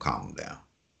to him, calm him down?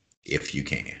 If you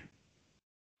can.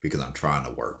 Because I'm trying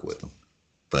to work with him.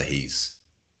 But he's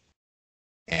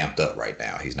amped up right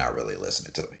now. He's not really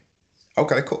listening to me."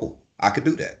 Okay, cool. I could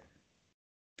do that.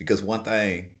 Because one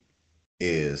thing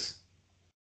is,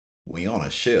 when you're on a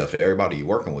shift, everybody you're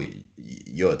working with,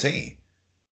 you're a team,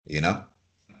 you know?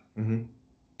 Mm-hmm.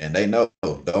 And they know,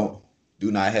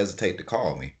 do not hesitate to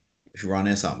call me if you run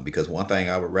into something. Because one thing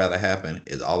I would rather happen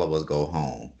is all of us go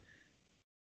home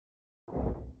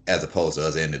as opposed to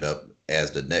us ended up as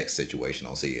the next situation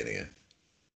on CNN.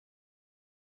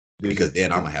 Because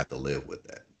then I'm going to have to live with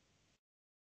that.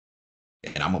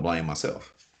 And I'm going to blame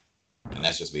myself. And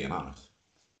that's just being honest.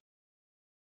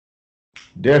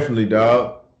 Definitely,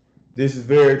 dog. This is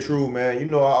very true,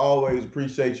 man. I always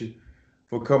appreciate you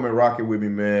for coming rocking with me,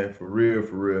 man. For real,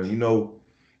 for real.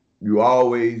 You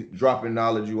always dropping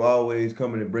knowledge. You always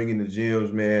coming and bringing the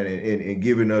gems, man, and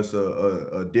giving us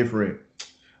a different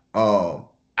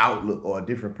outlook or a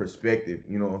different perspective.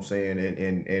 You know what I'm saying?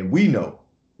 And we know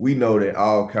that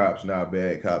all cops not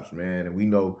bad cops, man. And we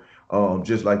know,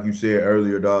 just like you said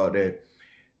earlier, dog, that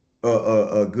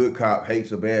a good cop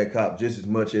hates a bad cop just as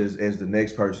much as the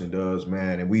next person does,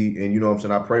 man. And you know what I'm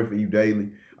saying, I pray for you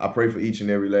daily. I pray for each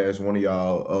and every last one of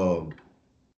y'all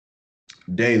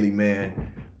daily,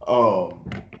 man.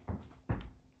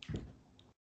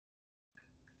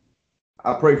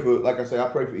 I pray for, like I say, I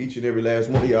pray for each and every last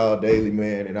one of y'all daily,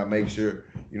 man. And I make sure,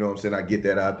 you know what I'm saying, I get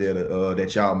that out there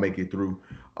that y'all make it through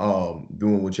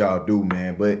doing what y'all do,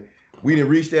 man. But we didn't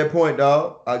reach that point,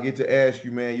 dog. I get to ask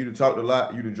you, man. You done talked a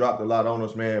lot. You done dropped a lot on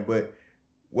us, man. But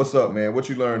what's up, man? What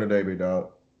you learned today, big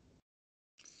dog?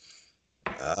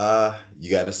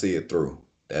 You got to see it through.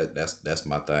 That's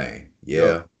my thing.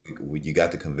 Yeah, you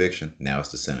got the conviction. Now it's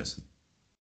the sentencing.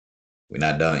 We're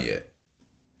not done yet.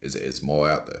 It's more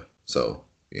out there. So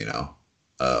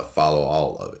follow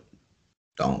all of it.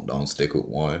 Don't stick with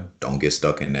one. Don't get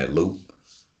stuck in that loop.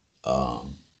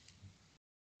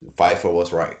 Fight for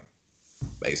what's right,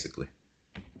 basically.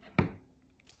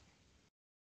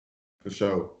 For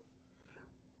sure.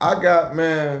 I got,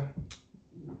 man,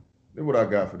 This what I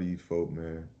got for these folk,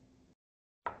 man.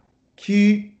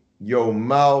 Keep your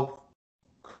mouth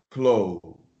closed.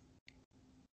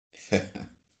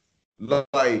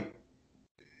 Like,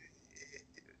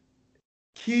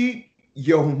 keep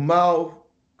your mouth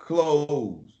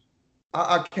closed.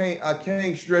 I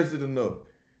can't stress it enough.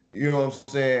 You know what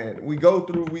I'm saying? We go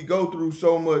through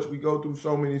so much, we go through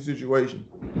so many situations,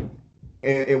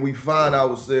 and we find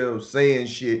ourselves saying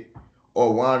shit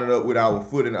or winding up with our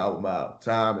foot in our mouth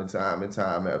time and time and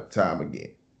time after time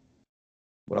again.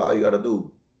 But all you gotta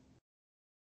do,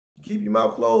 keep your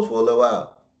mouth closed for a little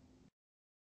while.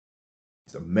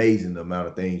 It's amazing the amount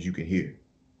of things you can hear.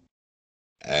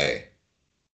 Hey,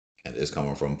 and this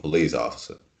coming from a police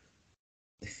officer.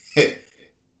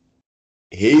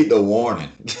 Heed the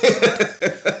warning.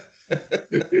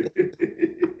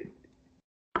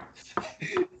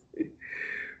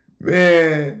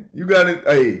 Man, you got it.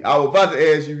 Hey, I was about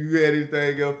to ask you if you had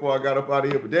anything else before I got up out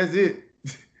of here, but that's it.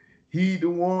 Heed the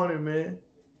warning, man.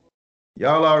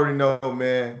 Y'all already know,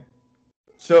 man.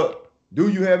 Chuck, do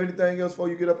you have anything else before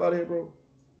you get up out of here, bro?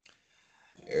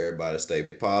 Everybody stay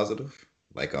positive.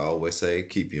 Like I always say,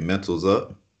 keep your mentals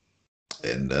up.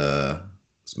 And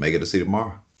let's make it to see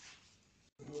tomorrow.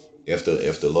 If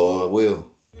the Lord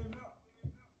will.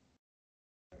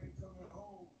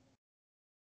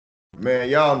 Man,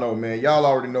 y'all know, man. Y'all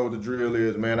already know what the drill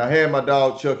is, man. I had my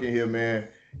dog Chuck in here, man.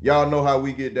 Y'all know how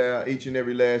we get down each and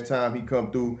every last time he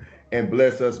come through and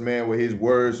bless us, man, with his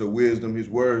words of wisdom, his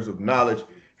words of knowledge,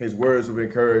 his words of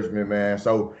encouragement, man.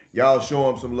 So y'all show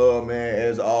him some love, man,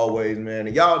 as always, man.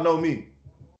 And y'all know me.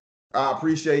 I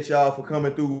appreciate y'all for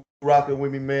coming through, rocking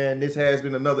with me, man. This has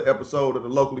been another episode of the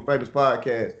Locally Famous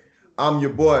Podcast. I'm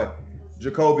your boy,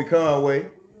 Jacoby Conway,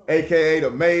 a.k.a. the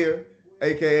Mayor,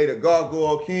 a.k.a. the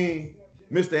Gargoyle King,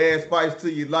 Mr. Add Spice to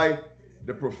Your Life,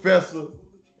 the Professor,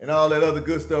 and all that other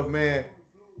good stuff, man.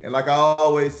 And like I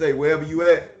always say, wherever you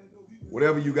at,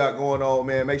 whatever you got going on,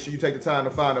 man, make sure you take the time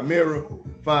to find a mirror,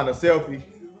 find a selfie,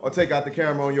 or take out the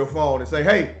camera on your phone and say,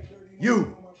 hey,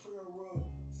 you,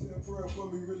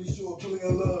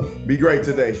 be great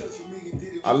today.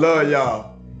 I love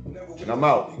y'all. And I'm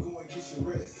out.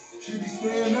 She be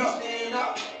staying up.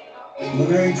 When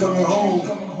they ain't coming home.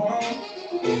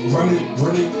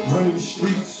 Running the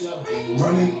streets.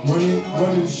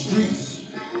 Running the streets.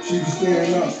 She be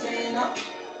staying up.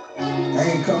 I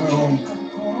ain't coming home.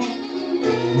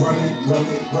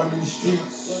 Running the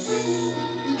streets.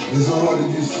 It's hard to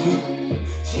get sleep.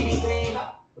 She be staying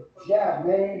up. Yeah,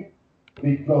 man.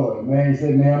 Big Florida, man. He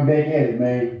said, man, I'm back at it,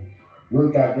 man.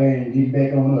 Workout game, get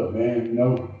back on up, man. You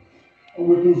know, I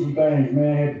went through some things,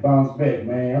 man. Had to bounce back,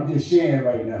 man. I'm just sharing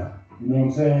right now. You know what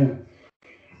I'm saying?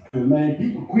 But, man,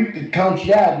 people quick to count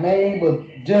you out, man, but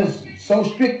just so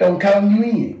strict on counting you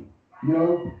in. You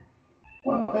know?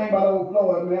 One thing about old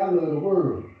Florida, man, I love the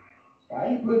world. I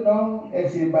ain't putting on,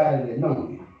 ask anybody that know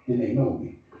me, then they know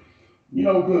me. You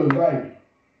know, cause like,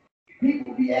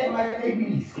 people be acting like they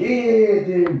be scared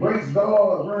to embrace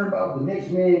God, worrying about the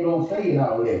next man gonna say and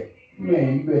all that.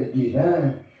 Man, you better get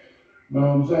down. You know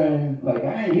what I'm saying? Like,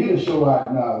 I ain't here to show out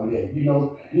and all that. You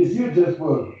know, it's here just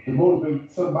for to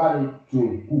motivate somebody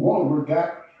who want to work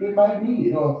out. It might need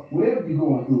it or whatever you're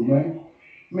going through, man.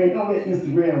 Man, don't let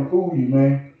Instagram fool you,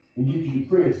 man, and get you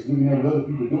depressed looking at what other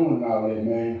people doing and all that,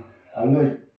 man. I love you.